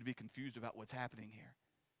don't want you to be confused about what's happening here.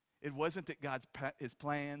 It wasn't that his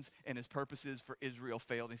plans and his purposes for Israel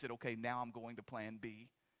failed. And he said, okay, now I'm going to plan B.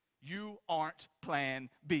 You aren't plan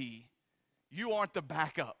B. You aren't the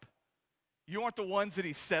backup. You aren't the ones that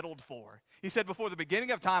he settled for. He said, before the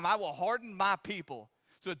beginning of time, I will harden my people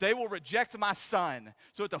so that they will reject my son,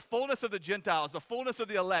 so that the fullness of the Gentiles, the fullness of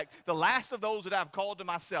the elect, the last of those that I've called to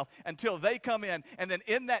myself, until they come in, and then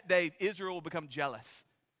in that day, Israel will become jealous.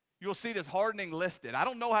 You'll see this hardening lifted. I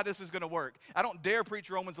don't know how this is going to work. I don't dare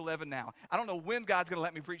preach Romans 11 now. I don't know when God's going to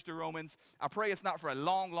let me preach through Romans. I pray it's not for a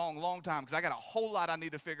long, long, long time, because I got a whole lot I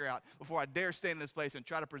need to figure out before I dare stand in this place and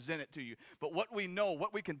try to present it to you. But what we know,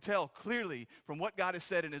 what we can tell clearly from what God has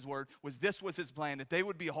said in his word, was this was his plan, that they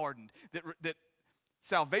would be hardened, that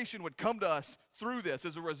salvation would come to us through this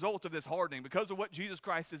as a result of this hardening because of what Jesus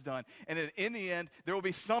Christ has done. And in the end, there will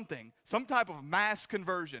be some type of mass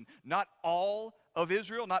conversion. Not all of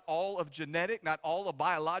Israel, not all of genetic, not all of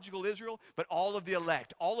biological Israel, but all of the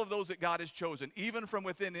elect, all of those that God has chosen, even from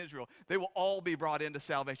within Israel. They will all be brought into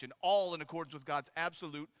salvation, all in accordance with God's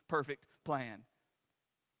absolute perfect plan.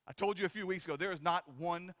 I told you a few weeks ago, there is not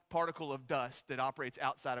one particle of dust that operates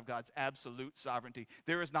outside of God's absolute sovereignty.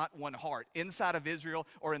 There is not one heart inside of Israel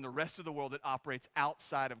or in the rest of the world that operates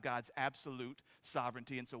outside of God's absolute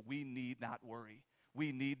sovereignty. And so we need not worry.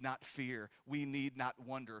 We need not fear. We need not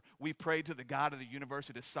wonder. We pray to the God of the universe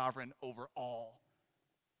that is sovereign over all.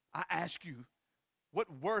 I ask you, what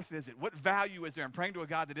worth is it? What value is there in praying to a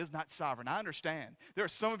God that is not sovereign? I understand. There are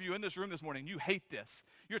some of you in this room this morning, you hate this.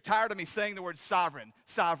 You're tired of me saying the word sovereign,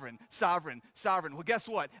 sovereign, sovereign, sovereign. Well, guess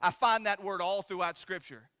what? I find that word all throughout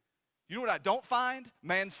Scripture. You know what I don't find?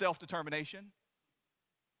 Man's self-determination.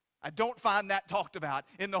 I don't find that talked about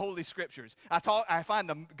in the Holy Scriptures. I find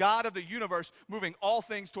the God of the universe moving all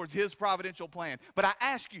things towards his providential plan. But I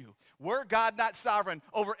ask you, were God not sovereign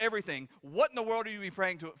over everything, what in the world are you be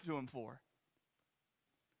praying to him for?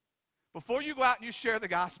 Before you go out and you share the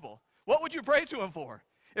gospel, what would you pray to him for?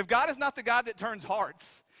 If God is not the God that turns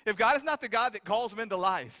hearts, if God is not the God that calls them into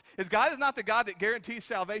life, if God is not the God that guarantees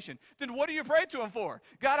salvation, then what do you pray to him for?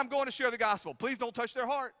 God, I'm going to share the gospel. Please don't touch their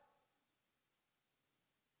heart.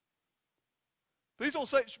 Please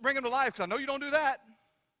don't bring them to life, because I know you don't do that.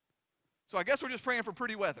 So I guess we're just praying for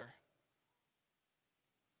pretty weather.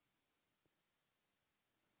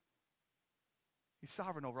 He's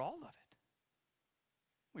sovereign over all of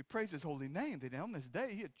it. We praise his holy name that on this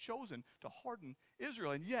day he had chosen to harden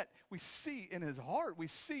Israel. And yet we see in his heart, we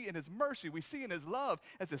see in his mercy, we see in his love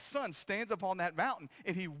as his son stands upon that mountain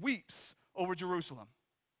and he weeps over Jerusalem.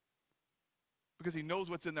 Because he knows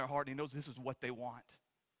what's in their heart and he knows this is what they want.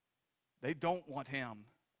 They don't want him.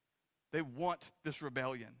 They want this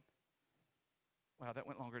rebellion. Wow, that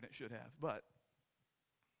went longer than it should have. But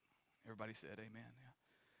everybody said amen. Yeah.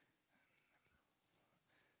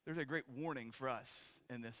 There's a great warning for us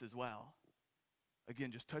in this as well.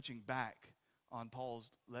 Again, just touching back on Paul's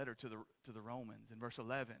letter to the Romans in verse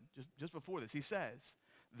 11. Just before this, he says,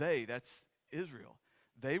 they, that's Israel,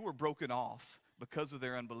 they were broken off because of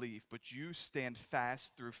their unbelief, but you stand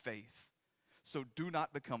fast through faith. So do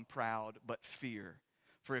not become proud, but fear.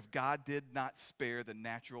 For if God did not spare the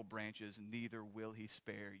natural branches, neither will he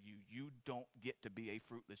spare you. You don't get to be a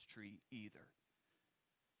fruitless tree either.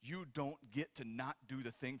 You don't get to not do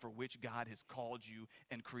the thing for which God has called you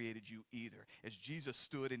and created you either. As Jesus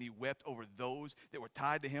stood and he wept over those that were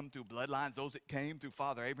tied to him through bloodlines, those that came through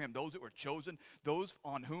Father Abraham, those that were chosen, those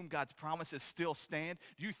on whom God's promises still stand,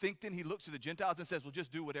 do you think then he looks to the Gentiles and says, well,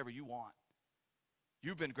 just do whatever you want?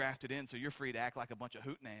 You've been grafted in, so you're free to act like a bunch of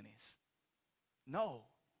hootenannies. No.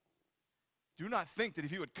 Do not think that if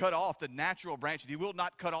he would cut off the natural branches, he will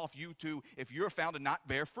not cut off you too if you're found to not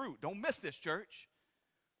bear fruit. Don't miss this, church.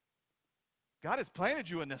 God has planted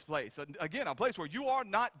you in this place. Again, a place where you are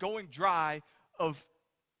not going dry of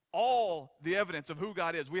all the evidence of who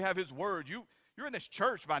God is. We have his word. You're in this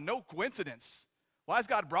church by no coincidence. Why has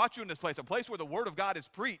God brought you in this place? A place where the word of God is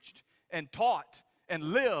preached and taught and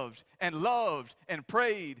lived and loved and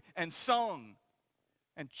prayed and sung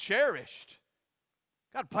and cherished.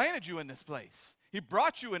 God planted you in this place. He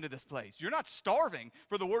brought you into this place. You're not starving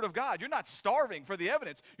for the word of God. You're not starving for the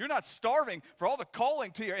evidence. You're not starving for all the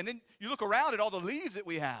calling to you. And then you look around at all the leaves that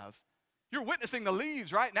we have. You're witnessing the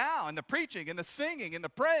leaves right now, and the preaching and the singing and the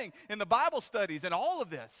praying and the Bible studies and all of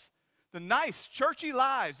this. The nice churchy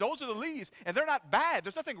lives, those are the leaves, and they're not bad.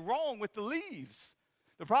 There's nothing wrong with the leaves.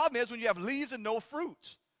 The problem is when you have leaves and no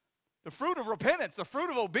fruit. The fruit of repentance, the fruit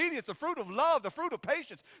of obedience, the fruit of love, the fruit of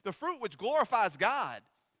patience, the fruit which glorifies God.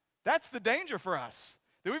 That's the danger for us,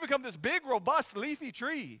 that we become this big, robust, leafy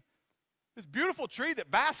tree, this beautiful tree that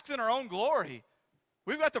basks in our own glory.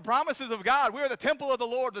 We've got the promises of God. We are the temple of the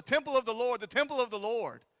Lord, the temple of the Lord, the temple of the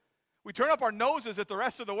Lord. We turn up our noses at the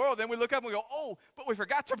rest of the world, then we look up and we go, oh, but we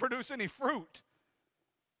forgot to produce any fruit.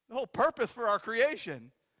 The whole purpose for our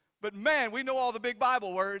creation. But man, we know all the big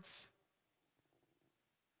Bible words.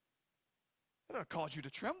 That ought to cause you to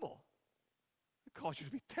tremble. It cause you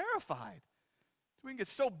to be terrified. We can get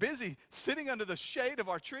so busy sitting under the shade of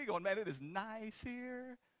our tree going, man, it is nice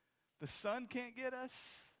here. The sun can't get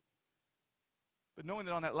us. But knowing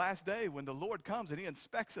that on that last day when the Lord comes and he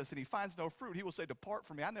inspects us and he finds no fruit, he will say, depart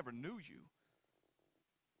from me, I never knew you.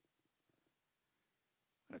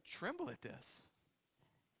 I'm going to tremble at this.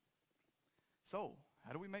 So,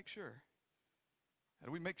 how do we make sure? How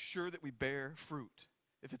do we make sure that we bear fruit?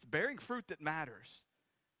 If it's bearing fruit that matters,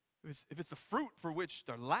 if it's the fruit for which,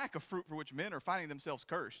 the lack of fruit for which men are finding themselves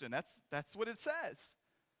cursed, and that's what it says.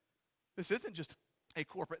 This isn't just a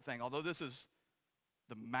corporate thing, although this is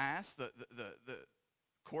the mass, the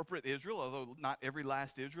corporate Israel, although not every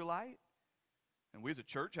last Israelite. And we as a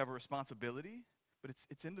church have a responsibility, but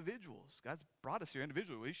it's individuals. God's brought us here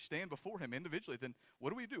individually. We stand before him individually. Then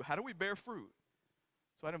what do? How do we bear fruit?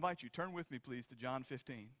 So I'd invite you, turn with me, please, to John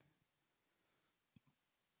 15.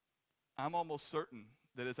 I'm almost certain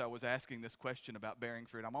that as I was asking this question about bearing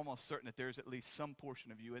fruit, I'm almost certain that there's at least some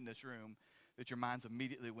portion of you in this room that your minds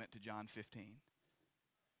immediately went to John 15.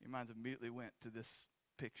 Your minds immediately went to this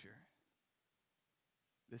picture.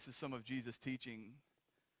 This is some of Jesus' teaching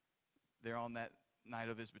there on that night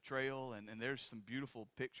of his betrayal, and there's some beautiful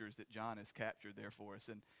pictures that John has captured there for us.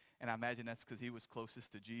 And I imagine that's because he was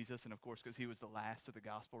closest to Jesus, and of course because he was the last of the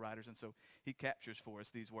gospel writers, and so he captures for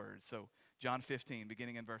us these words. So John 15,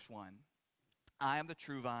 beginning in verse 1. I am the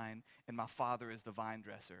true vine, and my Father is the vine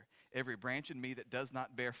dresser. Every branch in me that does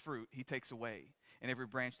not bear fruit, he takes away. And every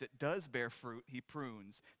branch that does bear fruit, he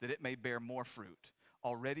prunes, that it may bear more fruit.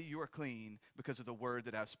 Already you are clean because of the word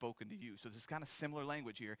that I've spoken to you. So this is kind of similar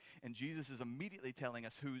language here. And Jesus is immediately telling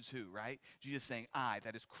us who's who, right? Jesus saying, I,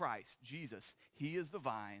 that is Christ, Jesus, he is the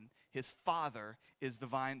vine. His Father is the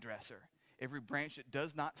vine dresser. Every branch that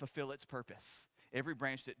does not fulfill its purpose, every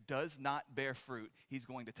branch that does not bear fruit, he's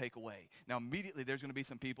going to take away. Now, immediately there's going to be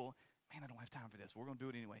some people, man, I don't have time for this. We're going to do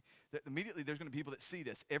it anyway. Immediately there's going to be people that see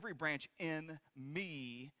this. Every branch in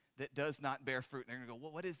me that does not bear fruit. And they're going to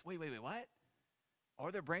go, well, what?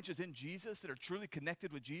 Are there branches in Jesus that are truly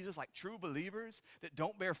connected with Jesus, like true believers that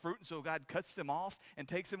don't bear fruit, and so God cuts them off and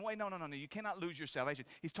takes them away? No. You cannot lose your salvation.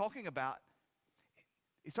 He's talking about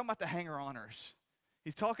the hanger-oners.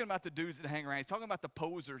 He's talking about the dudes that hang around. He's talking about the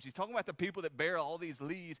posers. He's talking about the people that bear all these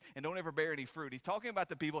leaves and don't ever bear any fruit. He's talking about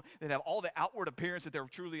the people that have all the outward appearance that they're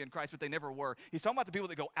truly in Christ, but they never were. He's talking about the people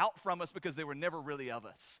that go out from us because they were never really of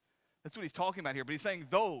us. That's what he's talking about here. But he's saying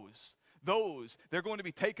those, they're going to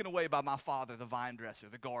be taken away by my Father, the vine dresser,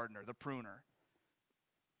 the gardener, the pruner.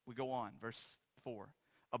 We go on, verse 4.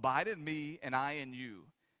 Abide in me and I in you.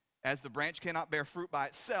 As the branch cannot bear fruit by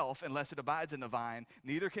itself unless it abides in the vine,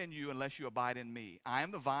 neither can you unless you abide in me. I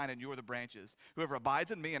am the vine and you are the branches. Whoever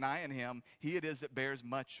abides in me and I in him, he it is that bears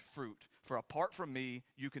much fruit. For apart from me,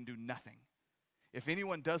 you can do nothing. If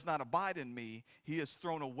anyone does not abide in me, he is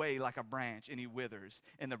thrown away like a branch and he withers.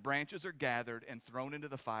 And the branches are gathered and thrown into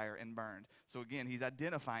the fire and burned. So again, he's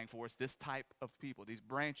identifying for us this type of people. These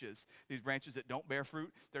branches that don't bear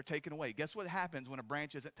fruit, they're taken away. Guess what happens when a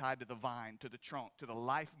branch isn't tied to the vine, to the trunk, to the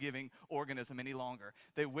life-giving organism any longer?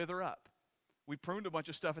 They wither up. We pruned a bunch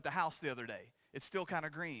of stuff at the house the other day. It's still kind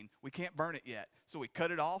of green. We can't burn it yet. So we cut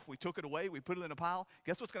it off. We took it away. We put it in a pile.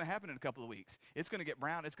 Guess what's going to happen in a couple of weeks? It's going to get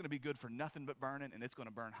brown. It's going to be good for nothing but burning, and it's going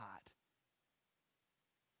to burn hot.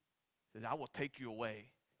 It says, I will take you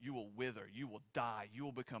away. You will wither. You will die. You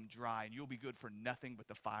will become dry, and you'll be good for nothing but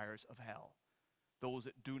the fires of hell. Those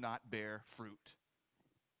that do not bear fruit.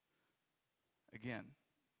 Again,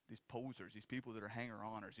 these posers, these people that are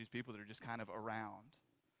hanger-oners, these people that are just kind of around.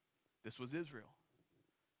 This was Israel.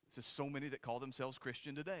 This is so many that call themselves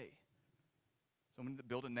Christian today. So many that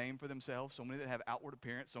build a name for themselves, so many that have outward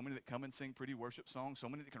appearance, so many that come and sing pretty worship songs, so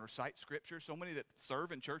many that can recite scripture, so many that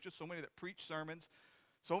serve in churches, so many that preach sermons,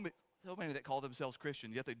 so many that call themselves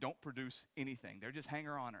Christian, yet they don't produce anything. They're just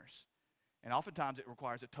hanger-oners. And oftentimes it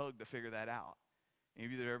requires a tug to figure that out. Any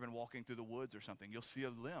of you that have ever been walking through the woods or something, you'll see a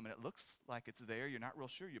limb, and it looks like it's there. You're not real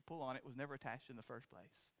sure. You pull on it. It was never attached in the first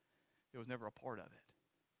place. It was never a part of it.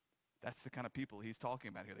 That's the kind of people he's talking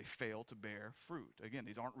about here. They fail to bear fruit. Again,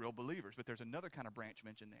 these aren't real believers, but there's another kind of branch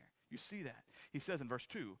mentioned there. You see that. He says in verse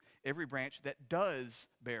 2, every branch that does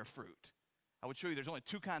bear fruit. I would show you there's only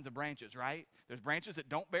two kinds of branches, right? There's branches that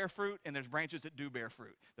don't bear fruit, and there's branches that do bear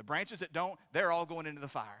fruit. The branches that don't, they're all going into the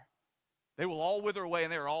fire. They will all wither away,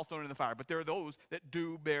 and they're all thrown into the fire. But there are those that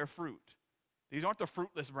do bear fruit. These aren't the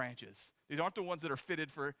fruitless branches. These aren't the ones that are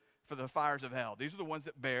fitted for the fires of hell. These are the ones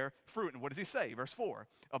that bear fruit. And what does he say? Verse 4,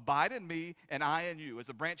 abide in me and I in you. As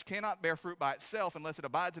the branch cannot bear fruit by itself unless it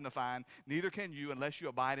abides in the vine, neither can you unless you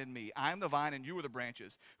abide in me. I am the vine and you are the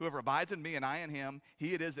branches. Whoever abides in me and I in him,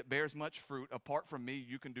 he it is that bears much fruit. Apart from me,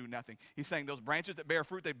 you can do nothing. He's saying those branches that bear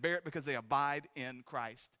fruit, they bear it because they abide in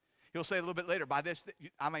Christ. He'll say a little bit later, by this,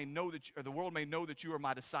 I may know that or the world may know that you are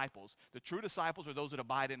my disciples. The true disciples are those that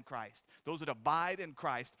abide in Christ. Those that abide in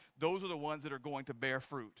Christ, those are the ones that are going to bear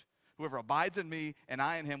fruit. Whoever abides in me and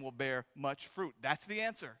I in him will bear much fruit. That's the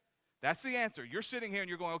answer. That's the answer. You're sitting here and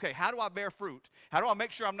you're going, okay, how do I bear fruit? How do I make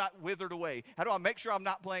sure I'm not withered away? How do I make sure I'm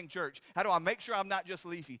not playing church? How do I make sure I'm not just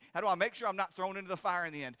leafy? How do I make sure I'm not thrown into the fire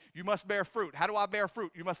in the end? You must bear fruit. How do I bear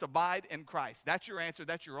fruit? You must abide in Christ. That's your answer.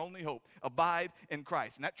 That's your only hope. Abide in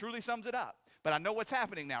Christ. And that truly sums it up. But I know what's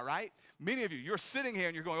happening now, right? Many of you, you're sitting here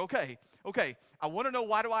and you're going, okay, I want to know,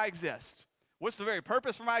 why do I exist? What's the very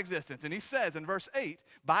purpose for my existence? And he says in verse 8,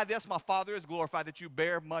 by this my Father is glorified, that you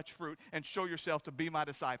bear much fruit and show yourself to be my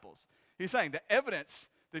disciples. He's saying the evidence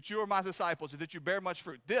that you are my disciples is that you bear much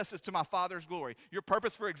fruit. This is to my Father's glory. Your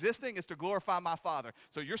purpose for existing is to glorify my Father.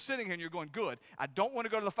 So you're sitting here and you're going, good, I don't want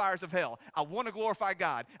to go to the fires of hell. I want to glorify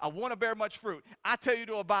God. I want to bear much fruit. I tell you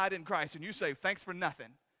to abide in Christ. And you say, thanks for nothing.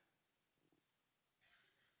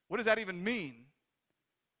 What does that even mean?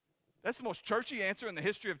 That's the most churchy answer in the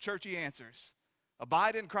history of churchy answers.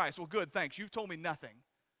 Abide in Christ. Well, good, thanks. You've told me nothing.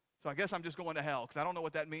 So I guess I'm just going to hell because I don't know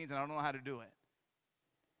what that means and I don't know how to do it.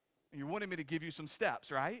 And you're wanting me to give you some steps,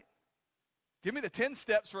 right? Give me the 10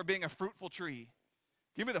 steps for being a fruitful tree.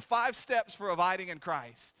 Give me the 5 steps for abiding in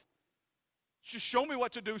Christ. Just show me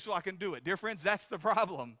what to do so I can do it. Dear friends, that's the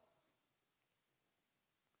problem.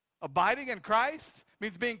 Abiding in Christ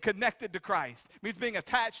means being connected to Christ. It means being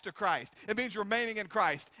attached to Christ. It means remaining in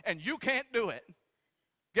Christ. And you can't do it.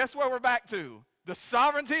 Guess where we're back to? The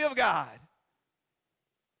sovereignty of God.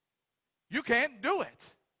 You can't do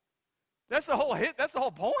it. That's the whole hit. That's the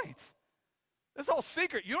whole point. That's the whole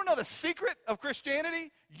secret. You don't know the secret of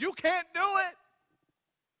Christianity? You can't do it.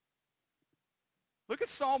 Look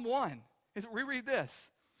at Psalm 1. Reread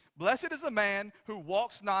this. Blessed is the man who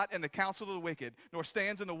walks not in the counsel of the wicked, nor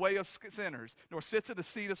stands in the way of sinners, nor sits in the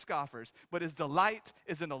seat of scoffers, but his delight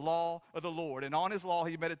is in the law of the Lord, and on his law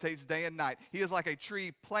he meditates day and night. He is like a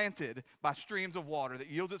tree planted by streams of water that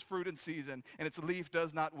yields its fruit in season, and its leaf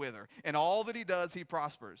does not wither. And all that he does, he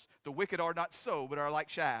prospers. The wicked are not so, but are like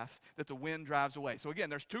chaff that the wind drives away. So again,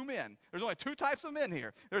 there's two men. There's only two types of men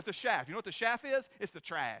here. There's the chaff. You know what the chaff is? It's the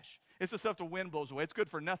trash. It's the stuff the wind blows away. It's good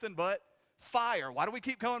for nothing but fire. Why do we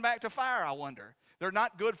keep coming back to fire, I wonder? They're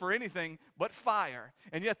not good for anything but fire.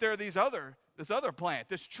 And yet there are this other plant,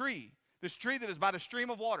 this tree that is by the stream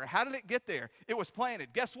of water. How did it get there? It was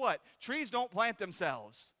planted. Guess what? Trees don't plant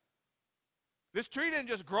themselves. This tree didn't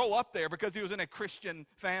just grow up there because he was in a Christian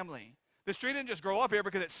family. This tree didn't just grow up here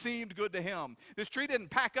because it seemed good to him. This tree didn't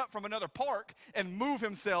pack up from another park and move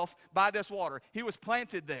himself by this water. He was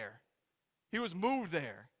planted there. He was moved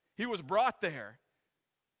there. He was brought there.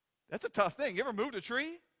 That's a tough thing. You ever moved a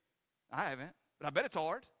tree? I haven't, but I bet it's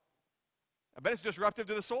hard. I bet it's disruptive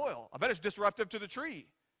to the soil. I bet it's disruptive to the tree.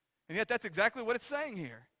 And yet that's exactly what it's saying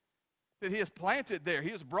here. That he is planted there.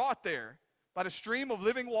 He is brought there by the stream of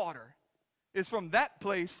living water. It's from that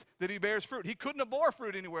place that he bears fruit. He couldn't have bore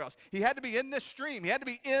fruit anywhere else. He had to be in this stream. He had to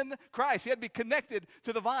be in Christ. He had to be connected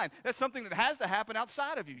to the vine. That's something that has to happen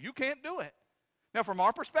outside of you. You can't do it. Now, from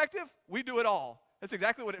our perspective, we do it all. That's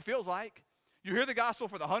exactly what it feels like. You hear the gospel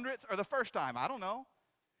for the 100th or the first time. I don't know.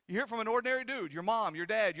 You hear it from an ordinary dude, your mom, your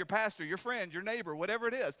dad, your pastor, your friend, your neighbor, whatever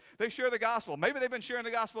it is. They share the gospel. Maybe they've been sharing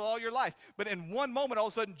the gospel all your life. But in one moment, all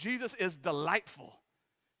of a sudden, Jesus is delightful.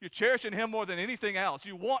 You're cherishing him more than anything else.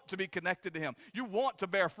 You want to be connected to him. You want to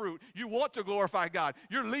bear fruit. You want to glorify God.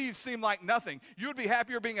 Your leaves seem like nothing. You would be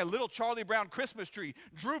happier being a little Charlie Brown Christmas tree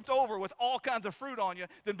drooped over with all kinds of fruit on you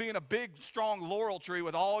than being a big, strong laurel tree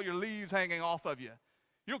with all your leaves hanging off of you.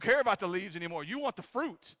 You don't care about the leaves anymore. You want the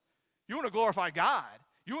fruit. You want to glorify God.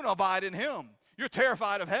 You want to abide in him. You're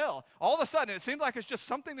terrified of hell. All of a sudden, it seems like it's just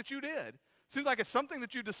something that you did. It seems like it's something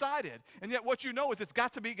that you decided. And yet what you know is it's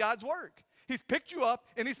got to be God's work. He's picked you up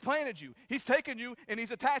and he's planted you. He's taken you and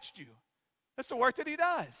he's attached you. That's the work that he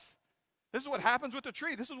does. This is what happens with the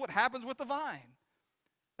tree. This is what happens with the vine.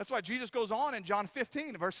 That's why Jesus goes on in John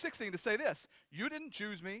 15, verse 16 to say this. You didn't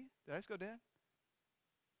choose me. Did I just go dead?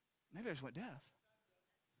 Maybe I just went deaf.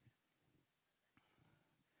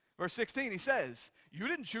 Verse 16, he says, you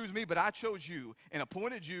didn't choose me, but I chose you and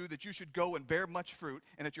appointed you that you should go and bear much fruit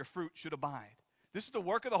and that your fruit should abide. This is the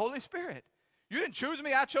work of the Holy Spirit. You didn't choose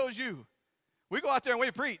me, I chose you. We go out there and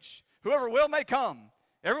we preach. Whoever will may come.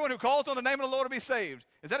 Everyone who calls on the name of the Lord will be saved.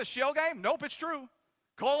 Is that a shell game? Nope, it's true.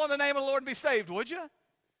 Call on the name of the Lord and be saved, would you?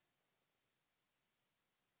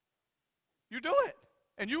 You do it,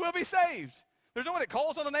 and you will be saved. There's nobody that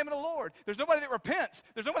calls on the name of the Lord. There's nobody that repents.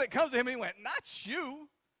 There's nobody that comes to him and he went, not you.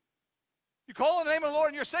 You call on the name of the Lord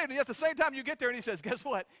and you're saved, and yet at the same time you get there and he says, guess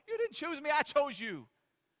what? You didn't choose me, I chose you.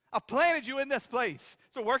 I planted you in this place.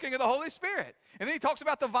 It's the working of the Holy Spirit. And then he talks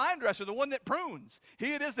about the vine dresser, the one that prunes.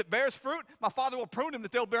 He it is that bears fruit. My Father will prune him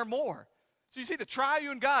that they'll bear more. So you see the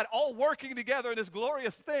triune God all working together in this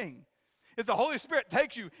glorious thing. Is the Holy Spirit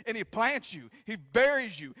takes you and he plants you. He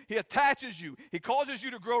buries you. He attaches you. He causes you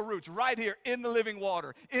to grow roots right here in the living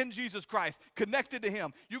water, in Jesus Christ, connected to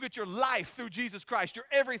him. You get your life through Jesus Christ, your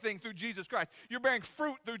everything through Jesus Christ. You're bearing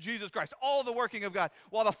fruit through Jesus Christ, all the working of God.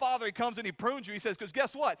 While the Father, he comes and he prunes you. He says, because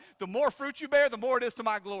guess what? The more fruit you bear, the more it is to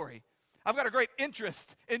my glory. I've got a great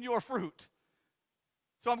interest in your fruit.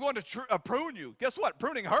 So I'm going to prune you. Guess what?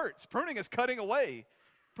 Pruning hurts. Pruning is cutting away.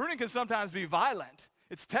 Pruning can sometimes be violent.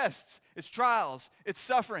 It's tests, it's trials, it's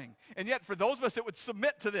suffering. And yet for those of us that would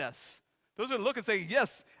submit to this, those that look and say,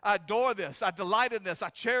 yes, I adore this, I delight in this, I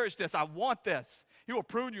cherish this, I want this, he will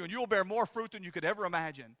prune you and you will bear more fruit than you could ever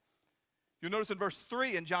imagine. You'll notice in verse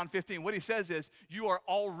 3 in John 15, what he says is, you are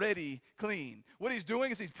already clean. What he's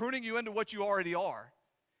doing is he's pruning you into what you already are.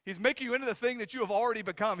 He's making you into the thing that you have already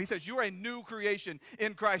become. He says, you are a new creation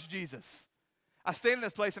in Christ Jesus. I stand in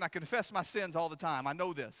this place and I confess my sins all the time. I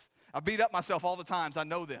know this. I beat up myself all the times. I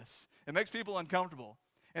know this. It makes people uncomfortable.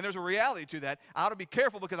 And there's a reality to that. I ought to be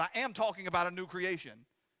careful because I am talking about a new creation.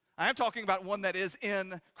 I am talking about one that is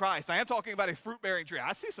in Christ. I am talking about a fruit-bearing tree.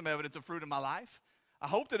 I see some evidence of fruit in my life. I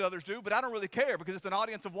hope that others do, but I don't really care because it's an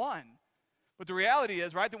audience of one. But the reality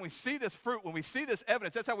is, right, when we see this fruit, when we see this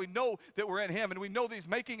evidence, that's how we know that we're in him, and we know that he's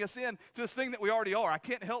making us into this thing that we already are. I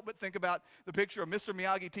can't help but think about the picture of Mr.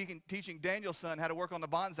 Miyagi teaching Daniel's son how to work on the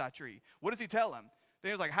bonsai tree. What does he tell him?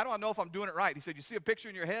 Daniel's like, how do I know if I'm doing it right? He said, you see a picture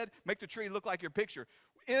in your head? Make the tree look like your picture.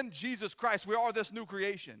 In Jesus Christ, we are this new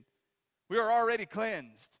creation. We are already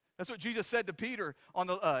cleansed. That's what Jesus said to Peter on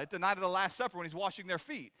at the night of the Last Supper when he's washing their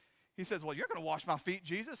feet. He says, well, you're going to wash my feet,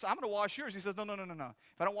 Jesus. I'm going to wash yours. He says, no, no, no, no, no.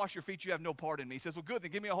 If I don't wash your feet, you have no part in me. He says, well, good,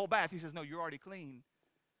 then give me a whole bath. He says, no, you're already clean.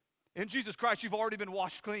 In Jesus Christ, you've already been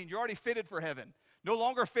washed clean. You're already fitted for heaven. No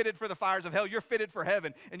longer fitted for the fires of hell. You're fitted for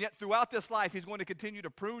heaven. And yet throughout this life, he's going to continue to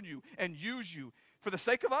prune you and use you for the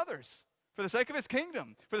sake of others, for the sake of his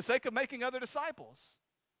kingdom, for the sake of making other disciples.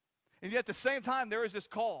 And yet at the same time, there is this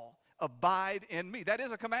call, abide in me. That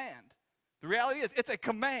is a command. The reality is, it's a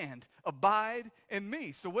command, abide in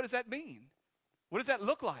me. So what does that mean? What does that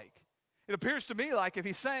look like? It appears to me like if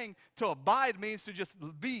he's saying to abide means to just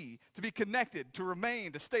be, to be connected, to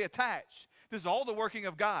remain, to stay attached. This is all the working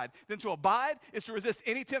of God. Then to abide is to resist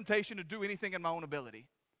any temptation to do anything in my own ability.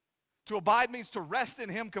 To abide means to rest in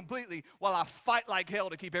him completely while I fight like hell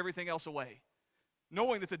to keep everything else away.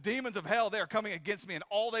 Knowing that the demons of hell, they are coming against me, and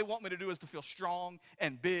all they want me to do is to feel strong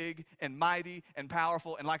and big and mighty and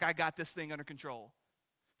powerful and like I got this thing under control.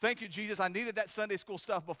 Thank you, Jesus. I needed that Sunday school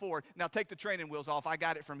stuff before. Now take the training wheels off. I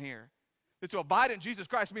got it from here. That to abide in Jesus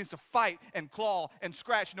Christ means to fight and claw and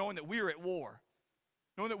scratch, knowing that we are at war.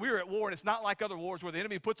 Knowing that we are at war, and it's not like other wars where the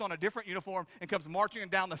enemy puts on a different uniform and comes marching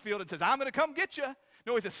down the field and says, I'm going to come get you.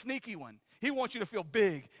 No, he's a sneaky one. He wants you to feel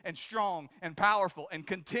big and strong and powerful and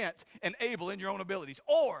content and able in your own abilities.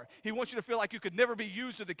 Or he wants you to feel like you could never be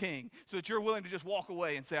used of the king so that you're willing to just walk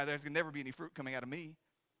away and say, there's going to never be any fruit coming out of me.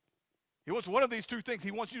 He wants one of these two things.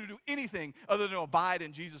 He wants you to do anything other than abide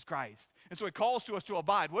in Jesus Christ. And so he calls to us to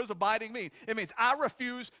abide. What does abiding mean? It means I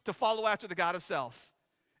refuse to follow after the God of self.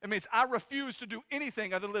 It means I refuse to do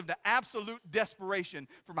anything other than live in absolute desperation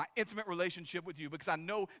for my intimate relationship with you, because I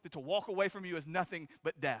know that to walk away from you is nothing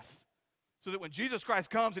but death. So that when Jesus Christ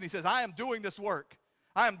comes and he says, I am doing this work,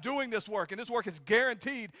 I am doing this work, and this work is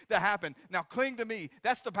guaranteed to happen. Now cling to me.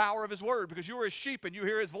 That's the power of his word, because you are his sheep and you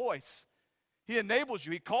hear his voice. He enables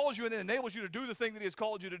you. He calls you and then enables you to do the thing that he has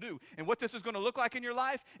called you to do. And what this is going to look like in your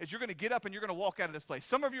life is you're going to get up and you're going to walk out of this place.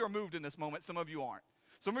 Some of you are moved in this moment. Some of you aren't.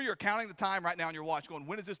 Some of you are counting the time right now on your watch going,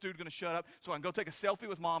 when is this dude going to shut up so I can go take a selfie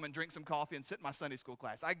with mom and drink some coffee and sit in my Sunday school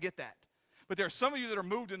class? I get that. But there are some of you that are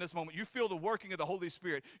moved in this moment. You feel the working of the Holy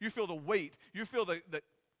Spirit. You feel the weight. You feel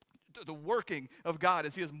the working of God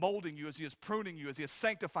as he is molding you, as he is pruning you, as he is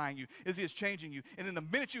sanctifying you, as he is changing you. And then the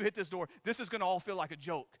minute you hit this door, this is going to all feel like a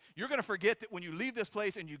joke. You're going to forget that when you leave this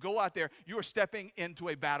place and you go out there, you are stepping into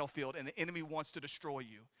a battlefield and the enemy wants to destroy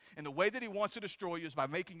you. And the way that he wants to destroy you is by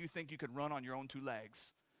making you think you can run on your own two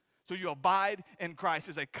legs. So you abide in Christ.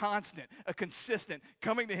 There's a constant, a consistent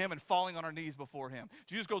coming to him and falling on our knees before him.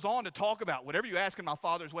 Jesus goes on to talk about whatever you ask in my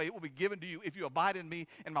Father's way, it will be given to you if you abide in me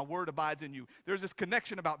and my word abides in you. There's this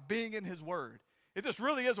connection about being in his word. This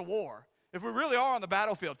really is a war. If we really are on the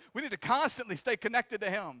battlefield, we need to constantly stay connected to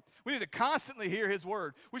him. We need to constantly hear his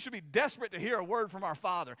word. We should be desperate to hear a word from our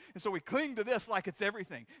Father. And so we cling to this like it's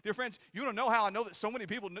everything. Dear friends, you don't know how I know that so many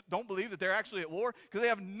people don't believe that they're actually at war? Because they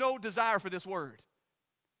have no desire for this word.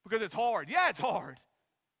 Because it's hard. Yeah, it's hard.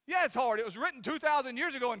 Yeah, it's hard. It was written 2,000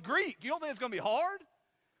 years ago in Greek. You don't think it's going to be hard?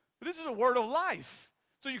 But this is a word of life.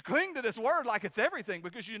 So you cling to this word like it's everything,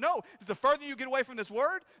 because you know that the further you get away from this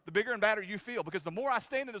word, the bigger and badder you feel. Because the more I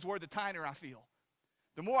stand in this word, the tinier I feel.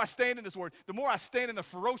 The more I stand in this word, the more I stand in the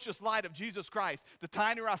ferocious light of Jesus Christ, the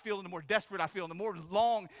tinier I feel and the more desperate I feel and the more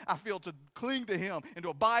long I feel to cling to him and to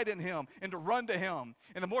abide in him and to run to him.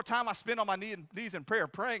 And the more time I spend on my knees in prayer,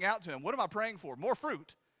 praying out to him. What am I praying for? More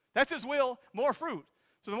fruit. That's his will, more fruit.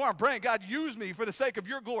 So the more I'm praying, God, use me for the sake of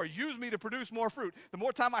your glory. Use me to produce more fruit. The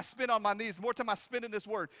more time I spend on my knees, the more time I spend in this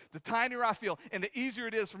word, the tinier I feel, and the easier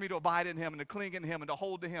it is for me to abide in him and to cling in him and to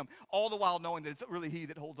hold to him, all the while knowing that it's really he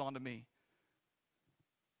that holds on to me.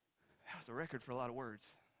 That's a record for a lot of words.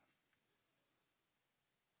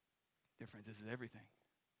 Dear friends, this is everything.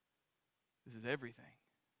 This is everything.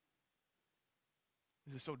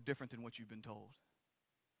 This is so different than what you've been told.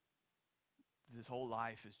 This whole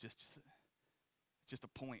life is just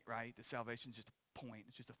a point, right? The salvation is just a point.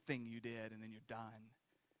 It's just a thing you did, and then you're done.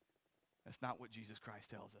 That's not what Jesus Christ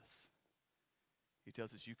tells us. He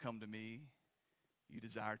tells us, you come to me, you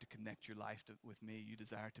desire to connect your life with me, you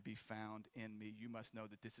desire to be found in me. You must know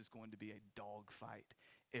that this is going to be a dogfight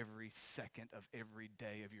every second of every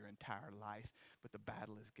day of your entire life, but the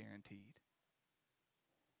battle is guaranteed.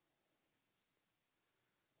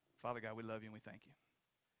 Father God, we love you and we thank you.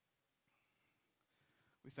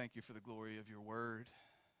 We thank you for the glory of your word.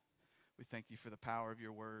 We thank you for the power of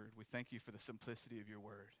your word. We thank you for the simplicity of your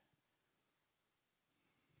word.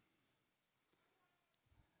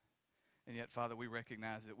 And yet, Father, we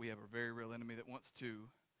recognize that we have a very real enemy that wants to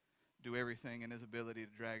do everything in his ability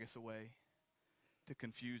to drag us away, to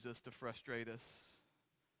confuse us, to frustrate us,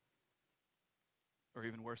 or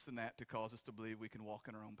even worse than that, to cause us to believe we can walk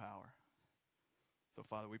in our own power. So,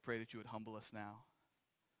 Father, we pray that you would humble us now,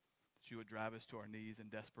 that you would drive us to our knees in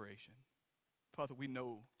desperation. Father, we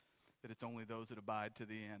know that it's only those that abide to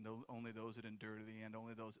the end, only those that endure to the end,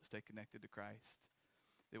 only those that stay connected to Christ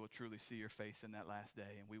that will truly see your face in that last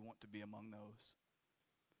day, and we want to be among those.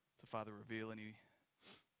 So, Father, reveal any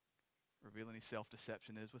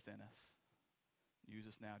self-deception that is within us. Use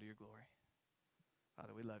us now to your glory.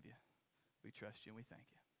 Father, we love you. We trust you and we thank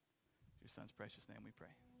you. In your Son's precious name we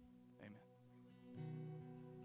pray. Amen.